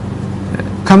นี้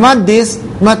คำว่า this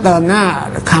เมื่อเติมหน้า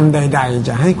คำใดๆจ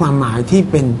ะให้ความหมายที่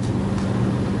เป็น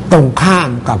ตรงข้าม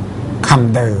กับค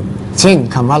ำเดิมเช่น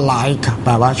คำว่า like แป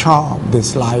ลว่าชอบ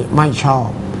dislike ไม่ชอบ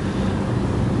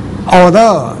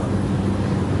order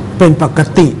เป็นปก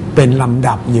ติเป็นลำ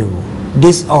ดับอยู่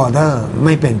disorder ไ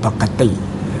ม่เป็นปกติ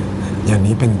อย่าง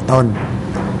นี้เป็นต้น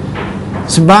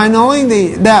so by knowing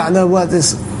that the word is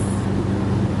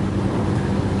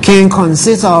can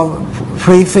consist of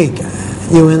prefix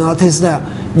you will notice that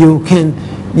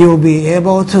you'll be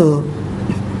able to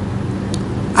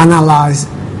analyze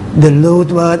the root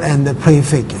word and the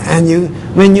prefix and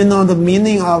when you know the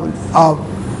meaning of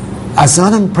a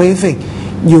certain prefix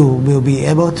you will be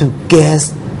able to guess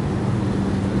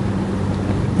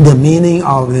the meaning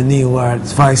of the new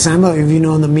words. For example, if you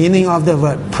know the meaning of the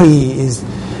word pre is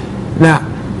the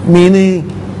meaning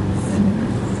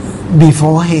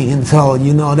beforehand, so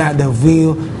you know that the view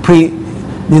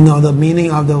you know the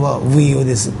meaning of the word view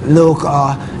is look or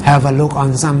have a look on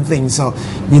something. So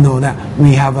you know that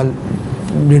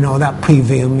that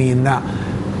preview mean that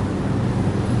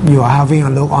you are having a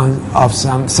look of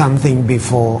something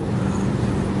before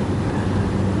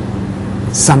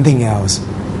something else.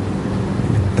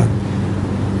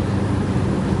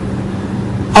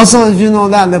 Also, if you know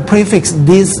that the prefix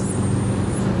this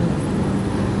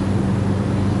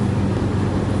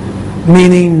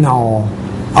meaning no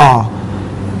or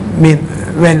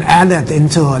when added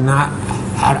into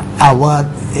a word,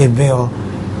 it will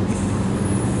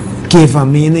give a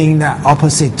meaning that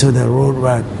opposite to the root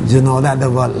word. You know that the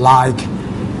word like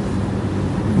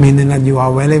meaning that you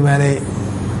are very, very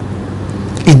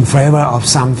in favor of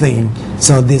something.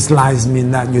 So dislikes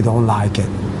mean that you don't like it.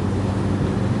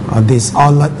 This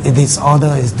order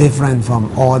is different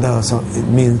from order, so it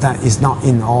means that it's not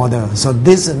in order. So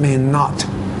this means not.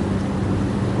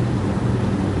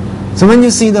 So when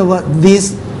you see the word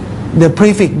this, the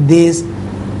prefix this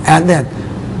added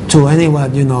to any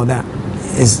word, you know that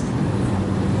is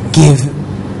give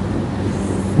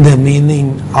the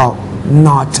meaning of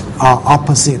not or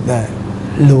opposite the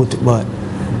root word.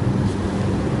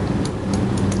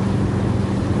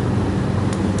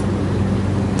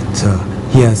 So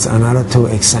here's another two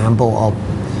example of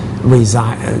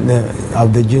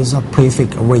the use of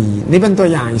prefix re นี่เป็นตัว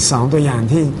อย่างอีก2ตัวอย่าง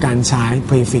ที่การใช้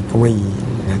prefix re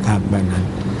นะครับแบบนั้น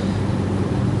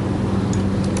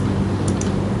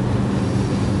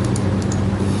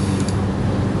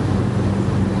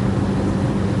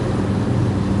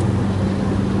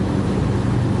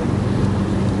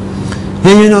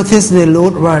Here you notice the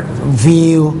root word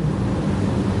view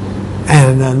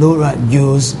and the root word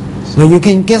use. So you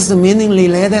can guess the meaning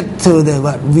related to the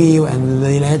word view and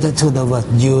related to the word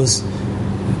use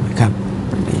ครับ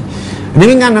อันนี้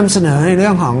เป็นการนำเสนอในเรื่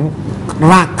องของ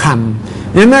รากค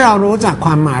ำเมื่อเรารู้จักค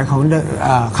วามหมายของ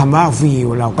คำว่า view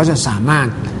เราก็จะสามารถ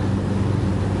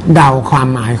เดาความ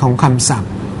หมายของคำศัพ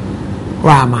ท์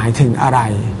ว่าหมายถึงอะไร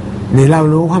หรือเรา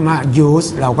รู้คำว่า use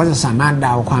เราก็จะสามารถเด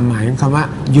าความหมายของคำว่า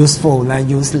useful และ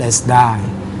useless ได้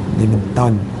นี่เป็น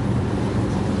ต้น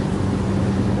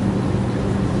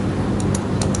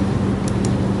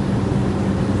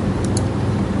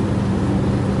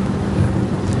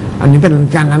อันนี้เป็น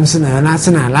การนำเสนอลักษ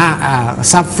ณะ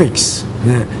suffix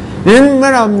นะนั้นเมื่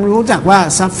อเรารู้จักว่า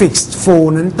suffix full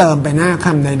นั้นเติมไปหน้าค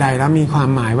ำใดๆแล้วมีความ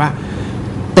หมายว่า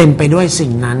เต็มไปด้วยสิ่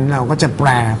งนั้นเราก็จะแปล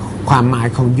ความหมาย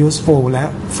ของ useful และ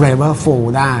flavorful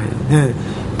ได้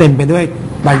เต็มไปด้วย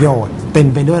ประโยชน์เต็ม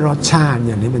ไปด้วยรสชาติอ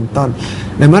ย่างนี้เป็นต้น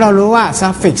แต่เมื่อเรารู้ว่า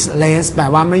suffix less แปล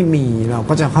ว่าไม่มีเรา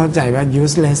ก็จะเข้าใจว่า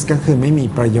useless ก็คือไม่มี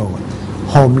ประโยชน์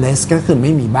homeless ก็คือไ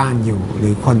ม่มีบ้านอยู่ห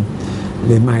รือคนห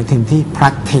รือหมายถึงที่พลั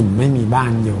ดถิ่นไม่มีบ้า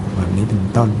นอยู่แบบนี้เป็น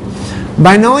ต้น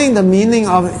By knowing the meaning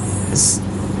of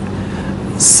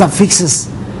suffixes,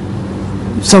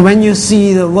 so when you see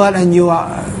the word and you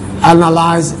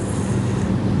analyze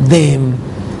them,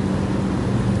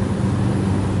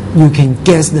 you can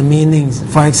guess the meanings.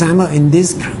 For example, in this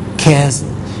case,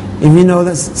 If you know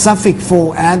the suffix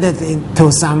full added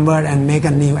to some word and make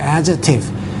a new adjective,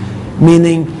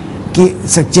 meaning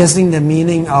suggesting the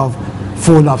meaning of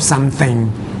full of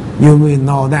something, you will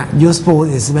know that useful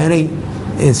is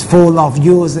full of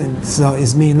use, and so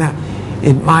it means that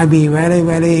it might be very,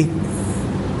 very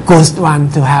good one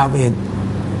to have it.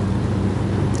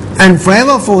 And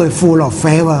flavorful is full of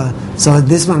flavor, so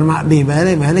this one might be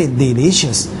very, very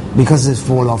delicious because it's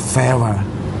full of flavor.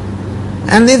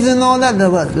 And if you know that the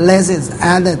word less is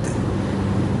added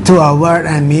to a word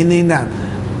and meaning that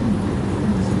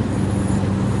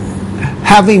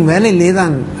having very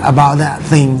little about that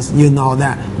things, you know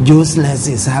that useless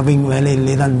is having very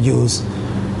little use,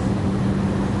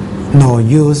 no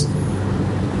use.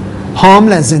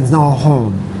 Homeless is no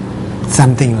home,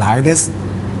 something like this.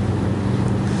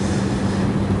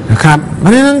 นะครับเพร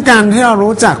าะฉะนั้นการที่เรา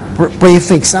รู้จัก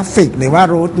prefix suffix หรือว่า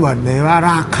root word หรือว่าร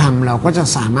ากคำเราก็จะ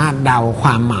สามารถเดาคว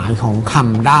ามหมายของค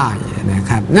ำได้นะ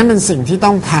ครับนั่นเป็นสิ่งที่ต้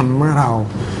องทำเมื่อเรา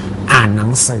อ่านหนั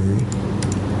งสือ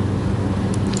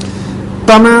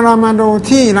ต่อมาเรามาดู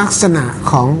ที่ลักษณะ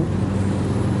ของ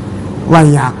ไว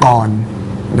ยากรณ์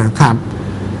นะครับ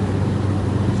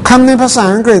คำในภาษา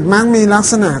อังกฤษมักมีลัก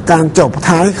ษณะการจบ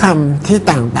ท้ายคำที่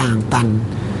ต่างๆกัน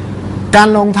การ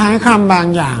ลงท้ายคำบาง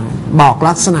อย่างบอก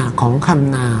ลักษณะของค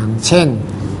ำนามเช่น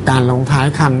การลงท้าย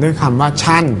คำด้วยคำว่า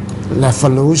ชั่น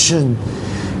revolution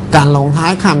การลงท้า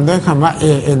ยคำด้วยคำว่า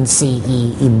ance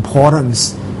importance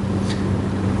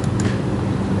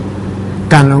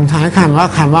การลงท้ายคำ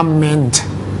ว่า meant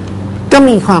ก็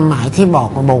มีความหมายที่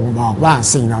บ่งบอกว่า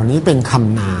สิ่งเหล่านี้เป็นค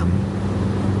ำนาม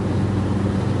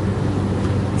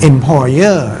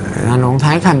employer ลงท้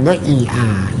ายคำด้วย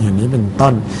er อย่างนี้เป็น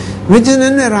ต้นเพราะฉะนั้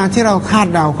นเวลาที่เราคาด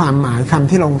เดาความหมายคำ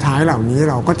ที่ลงท้ายเหล่านี้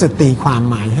เราก็จะตีความ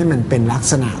หมายให้มันเป็นลัก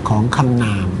ษณะของคำน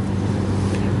าม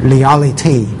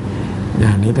reality อย่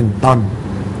างนี้เป็นต้น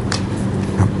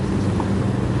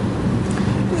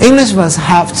English words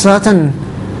have certain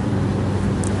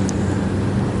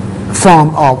form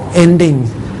of ending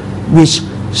which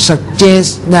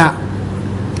suggests that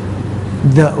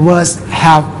the words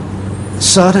have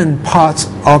certain parts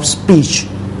of speech.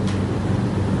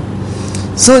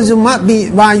 So you must be,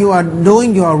 while you are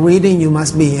doing your reading, you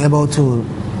must be able to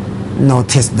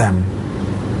notice them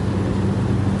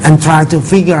and try to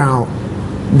figure out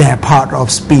their part of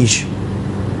speech.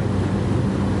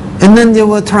 And then you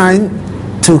will try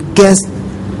to guess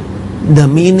the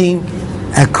meaning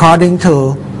according to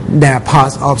their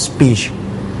parts of speech.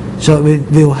 So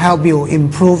it will help you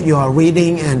improve your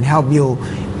reading and help you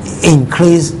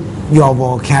increase your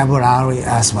vocabulary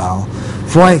as well.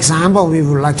 For example, we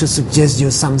would like to suggest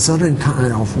you some certain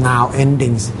kind of noun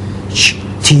endings.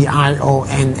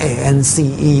 T-I-O-N-A-N-C-E,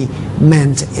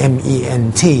 meant,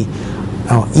 M-E-N-T,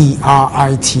 or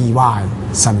E-R-I-T-Y,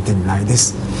 something like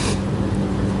this.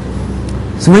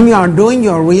 So when you are doing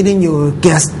your reading, you will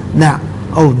guess that,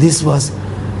 oh, this was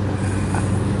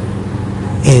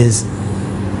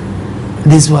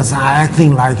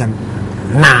acting like a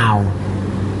noun.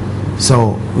 So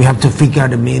we have to figure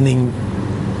the meaning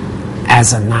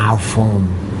as a noun form.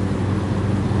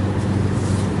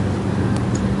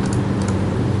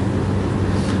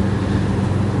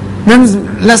 Then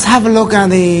let's have a look at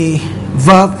the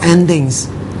verb endings.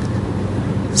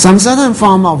 Some certain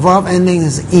form of verb ending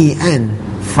is en,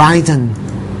 frighten,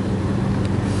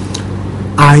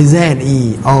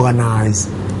 ize, organize,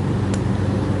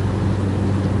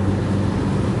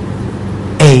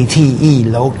 ate,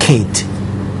 locate.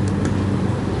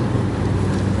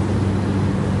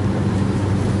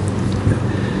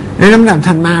 ในลำดับ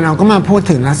ถัดมาเราก็มาพูด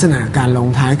ถึงลักษณะการลง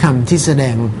ท้ายคำที่แสด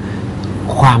ง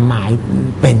ความหมาย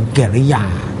เป็นกริยา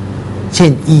เช่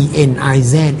น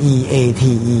enize,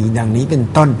 eate ดังนี้เป็น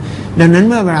ต้นดังนั้น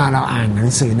เมื่อเวลาเราอ่านหนั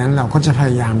งสือนั้นเราก็จะพ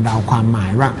ยายามเดาความหมา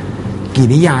ยว่าก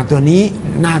ริยาตัวนี้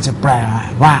น่าจะแปล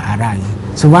ว่าอะไร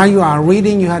So while you are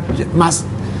reading you must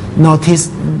notice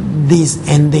this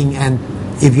ending and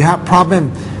if you have problem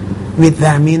with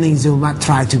their meanings you must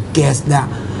try to guess that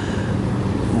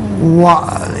what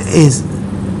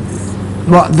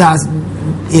does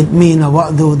it mean or what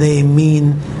do they mean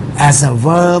as a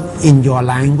verb in your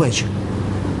language.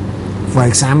 For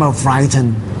example, frighten,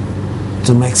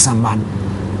 to make someone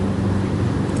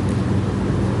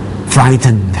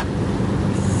frightened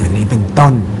อย่างนี้เป็นต้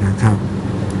นนะครับ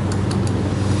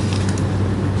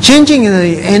Changing the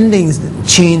endings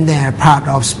change their part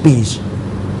of speech.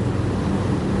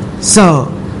 So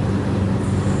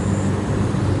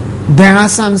there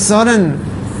are some certain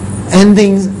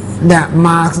endings that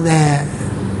mark their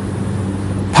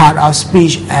part of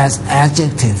speech as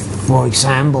adjective. For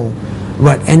example,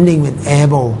 word ending with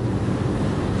able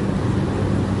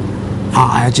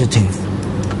are adjective.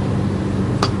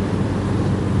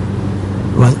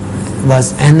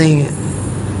 words ending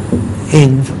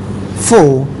in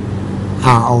full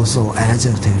are also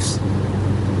adjectives.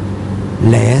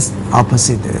 Less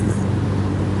opposite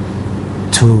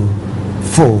to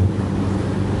full.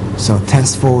 So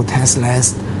tasteful,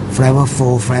 tasteless,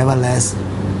 flavorful, flavorless,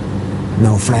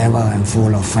 no flavor and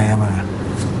full of flavor.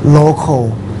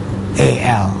 Local,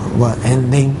 al, word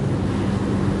ending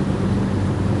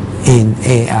in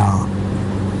al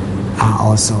are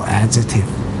also adjective.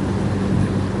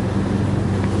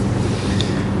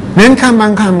 นั้นคำบา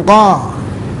งคำก็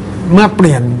เมื่อเป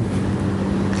ลี่ยน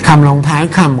คำลงท้าย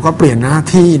คำก็เปลี่ยนหน้า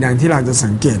ที่ดังที่เราจะสั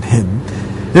งเกตเห็น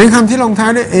อย่างคำที่ลงท้าย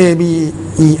ด้วย a b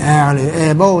e l หรือ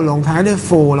able ลงท้ายด้วย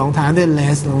full ลงท้ายด้วย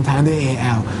less ลงท้ายด้วย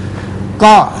al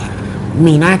ก็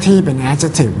มีหน้าที่เป็น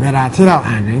adjective เวลาที่เรา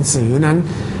อ่านหนังสือนั้น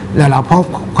แล้วเราพบ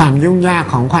ความยุ่งยาก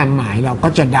ของความหมายเราก็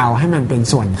จะเดาให้มันเป็น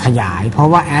ส่วนขยายเพราะ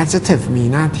ว่า adjective มี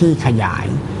หน้าที่ขยาย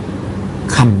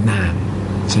คำนาม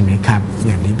ใช่ไหมครับอ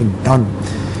ย่างนี้เป็นต้น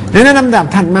ในลำดับ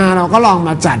ถัดมาเราก็ลองม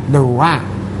าจัดดูว่า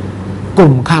ก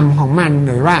ลุ่มคำของมัน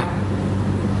หรือว่า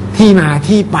ที่มา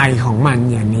ที่ไปของมัน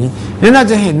อย่างนี้นั้นเรา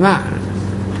จะเห็นว่า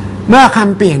เมื่อค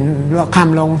ำเปลี่ยนค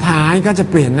ำลงท้ายก็จะ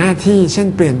เปลี่ยนหน้าที่เช่น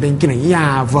เปลี่ยนเป็นกริยา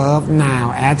verb noun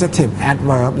adjective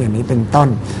adverb อย่างนี้เป็นต้น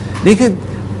นี่คือ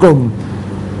กลุ่ม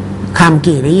คำก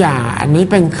ริยาอันนี้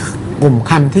เป็นกลุ่ม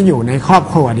คำที่อยู่ในครอบ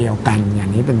ครัวเดียวกันอย่า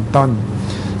งนี้เป็นต้น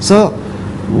so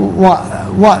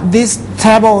what this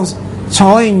table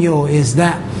showing you is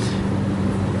that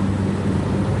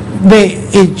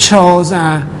it shows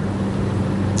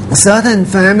certain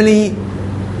family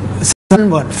certain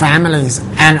word families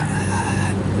and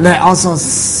they also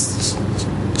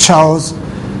shows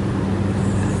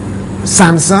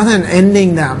some certain ending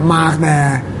that mark their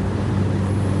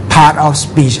part of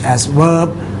speech as verb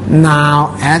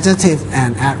noun adjective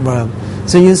and adverb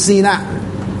so you see that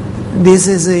this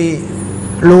is a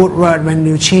root word when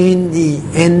you change the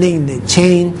ending the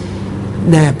change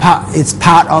it's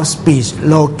part of speech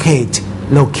locate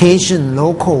location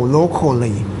local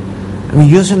locally we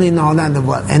usually know that the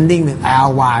word ending with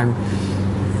ly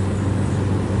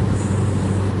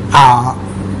are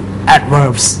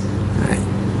adverbs right?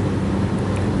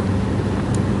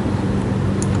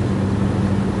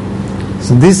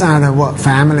 So these are the word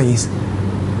families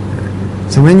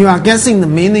so when you are guessing the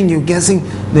meaning you're guessing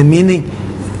the meaning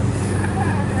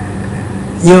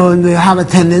you have a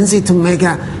tendency to make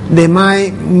they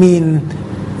might mean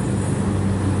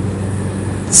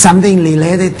something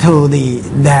related to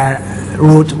their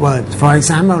root word. For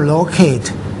example,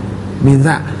 locate means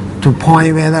that to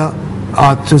point whether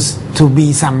or to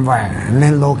be somewhere. And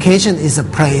then location is a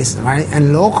place, right?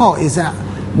 And local is a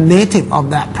native of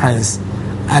that place.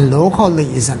 And locally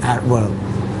is an adverb.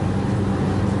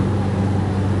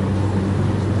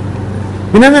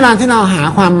 เพราะนั้นเวลาที่เราหา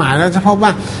ความหมายเราจะพบว่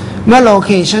าเมื่อ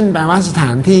location แปลว่าสถ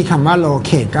านที่คำว่า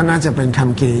locate ก็น่าจะเป็นค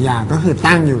ำกริยาก็คือ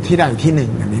ตั้งอยู่ที่ใดที่หนึ่ง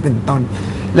อย่างนี้เป็นต้น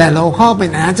และ local เป็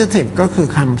น adjective ก็คือ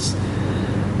ค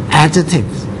ำ adjective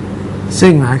ซึ่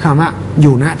งหมายความว่าอ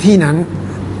ยู่ณที่นั้น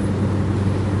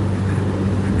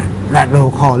และ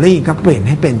locally ก็เปลี่ยน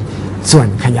ให้เป็นส่วน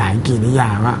ขยายกริยา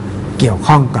ว่าเกี่ยว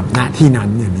ข้องกับณที่นั้น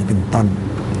อย่างนี้เป็นต้น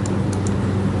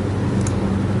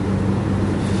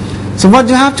so what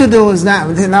you have to do is that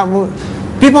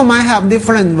people might have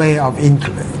different way of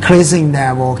increasing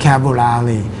their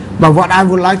vocabulary but what I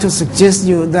would like to suggest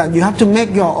you that you have to make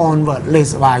your own word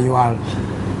list while you are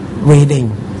reading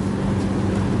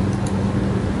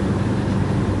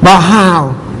but how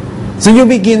so you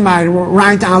begin by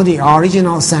write out the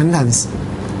original sentence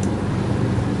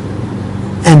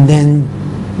and then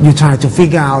you try to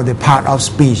figure out the part of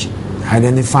speech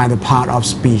identify the part of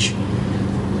speech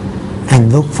and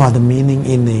look for the meaning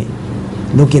in the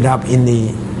look it up in the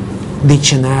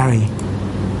dictionary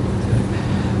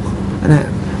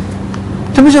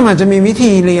ท่านผู้ชมอาจจะมีวิ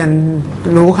ธีเรียน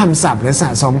รู้คำศัพท์หรือสะ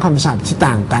สมคำศัพท์ที่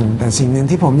ต่างกันแต่สิ่งหนึ่ง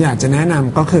ที่ผมอยากจะแนะน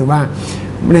ำก็คือว่า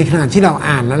ในขณะที่เรา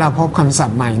อ่านแล้วเราพบคำศัพ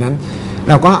ท์ใหม่นั้น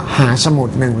เราก็หาสมุด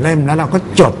หนึ่งเล่มแล้วเราก็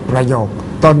จดประโยค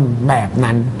ต้นแบบ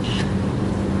นั้น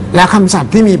แล้วคำศัพ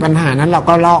ท์ที่มีปัญหานั้นเรา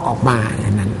ก็ลอกออกมาอย่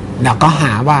างนั้นเราก็ห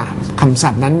าว่าคำศั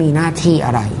พท์นั้นมีหน้าที่อ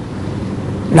ะไร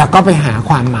แล้วก็ไปหา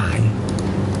ความหมาย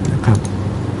นะครับ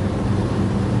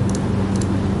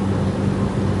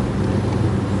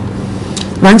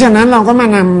หลังจากนั้นเราก็มา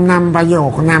นำประโย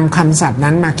คนำคำศัพท์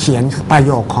นั้นมาเขียนประโ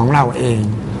ยคของเราเอง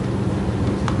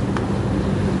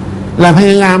และพ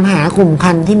ยายามหากลุ่มค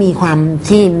ำที่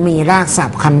มีรากศัพ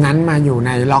ท์คำนั้นมาอยู่ใ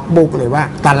นล็อกบุ๊กหรือว่า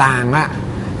ตารางว่า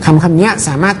คำนี้ส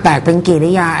ามารถแตกเป็นก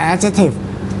ริยา adjective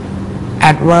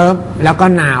adverb แล้วก็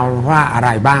noun ว่าอะไร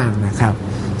บ้างนะครับ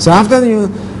so after you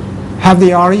have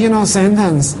the original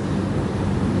sentence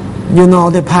you know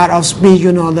the part of speech,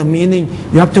 you know the meaning,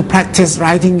 you have to practice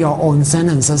writing your own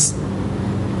sentences.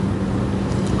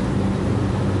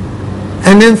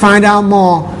 And then find out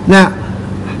more now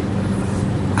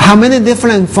how many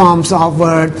different forms of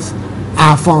words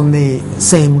are from the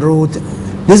same root.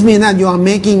 This means that you are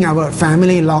making our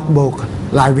family logbook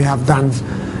like we have done,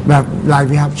 like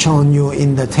we have shown you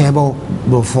in the table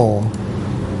before.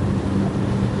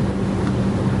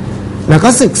 แล้วก็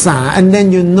ศึกษา and then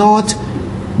you note,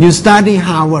 you study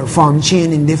how word form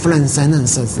change in different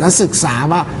sentences แล้วศึกษา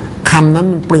ว่าคำนั้น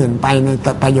มันเปลี่ยนไปใน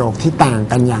ประโยคที่ต่าง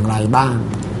กันอย่างไรบ้าง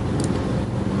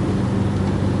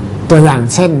ตัวอย่าง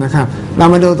เช่นนะครับเรา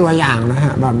มาดูตัวอย่างนะฮ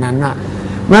ะแบบนั้นอะ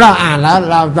เมื่อเราอ่านแล้ว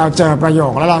เราเจอประโย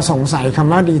คแล้วเราสงสัยค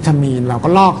ำว่า determine เราก็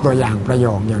ลอกตัวอย่างประโย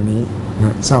คอย่างนี้น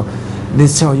ะ so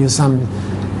this show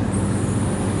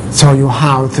you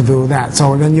how to do that so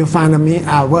then you find a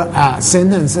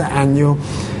sentence and you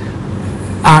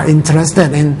are interested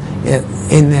in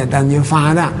it and you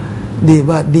find that the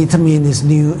word determine is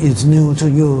new to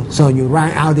you so you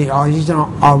write out the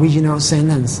original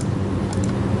sentence.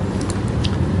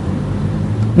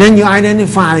 Then you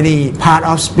identify the part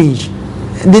of speech.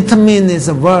 Determine is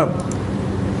a verb,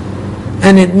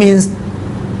 and it means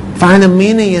find the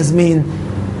meaning is mean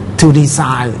to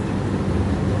decide.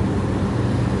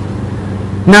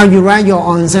 Now you write your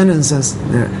own sentences.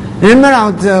 นั้นเมื่อเรา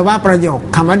เจอว่าประโยค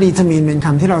คำว่า determine เป็นค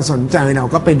ำที่เราสนใจเรา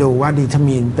ก็ไปดูว่า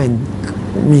determine เป็น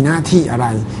มีหน้าที่อะไร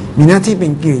มีหน้าที่เป็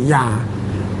นกริยา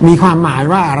มีความหมาย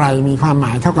ว่าอะไรมีความหม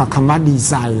ายเท่ากับคำว่า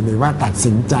decide หรือว่าตัด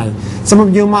สินใจ Some of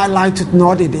you might like to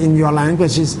note it in your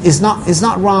language. It's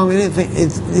not wrong anything.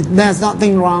 There's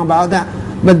nothing wrong about that.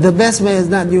 But the best way is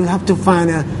that you have to find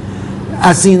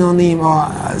a synonym or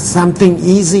something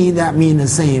easy that mean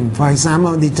the same. For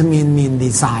example, determine mean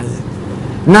decide.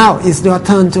 Now it's your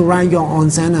turn to write your own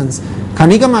sentence. คราว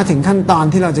นี้ก็มาถึงขั้นตอน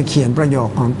ที่เราจะเขียนประโยค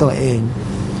ของตัวเอง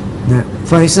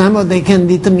For example, they can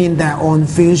determine their own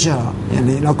future อย่าง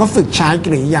นี้เราก็ฝึกใช้ก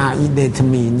ริยา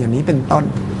determine อย่างนี้เป็นต้น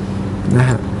นะ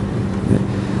ฮะ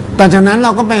ต่อจากนั้นเร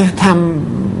าก็ไปท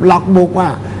ำล็อกบุ๊กว่า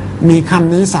มีค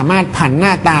ำนี้สามารถผันหน้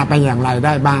าตาไปอย่างไรไ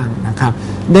ด้บ้างนะครับ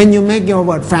Then you make your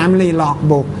word family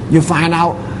logbook. You find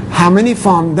out how many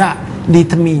forms that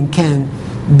determine can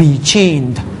be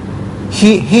changed.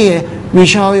 Here we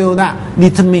show you that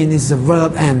determine is a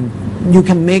verb and you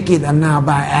can make it a noun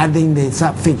by adding the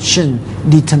suffixation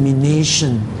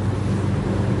determination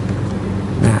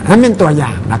นั่นเป็นตัวอย่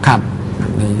างนะครับ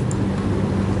นี่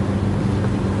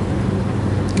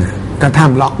ก็ท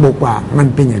ำล็อกบุ๊กว่ามัน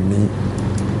เป็นอย่างนี้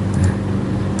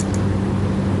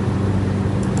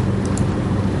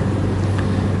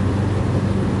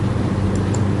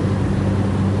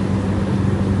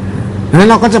แล้ว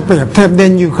เราก็จะเปรียบเทียบ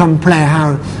then you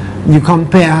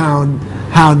compare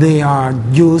how they are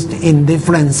used in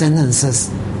different sentences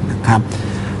นะครับ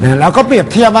แล้วก็เปรียบ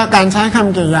เทียบว่าการใช้ค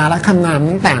ำกริยาและคำนาม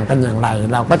นั้นต่างกันอย่างไร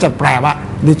เราก็จะแปลว่า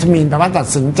determine แปลว่าตัด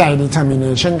สินใจ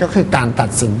determination ก็คือการตัด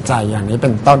สินใจอย่างนี้เ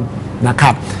ป็นต้นนะค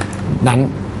รับ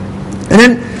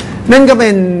นั่นก็เป็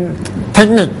นเทค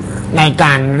นิคในก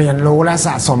ารเรียนรู้และส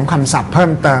ะสมคำศัพท์เพิ่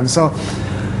มเติม so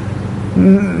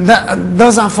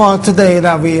those are for today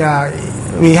that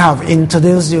we have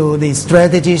introduced you the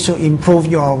strategies to improve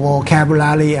your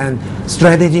vocabulary and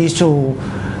strategies to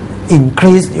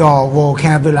increase your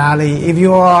vocabulary. If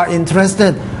you are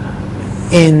interested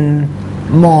in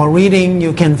more reading,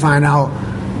 you can find out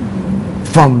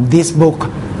from this book,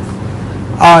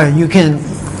 or you can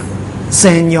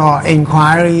send your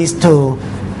inquiries to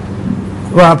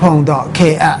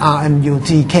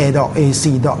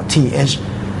warapong.k@rmutk.ac.th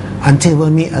until we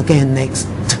meet again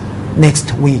next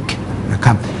week.นะค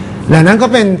รับและนั้นก็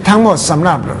เป็นทั้งหมดสำห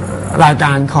รับรายก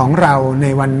ารของเราใน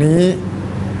วันนี้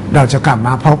เราจะกลับม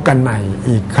าพบกันใหม่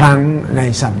อีกครั้งใน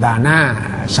สัปดาห์หน้า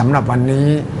สำหรับวันนี้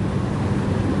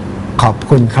ขอบ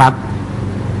คุณครับ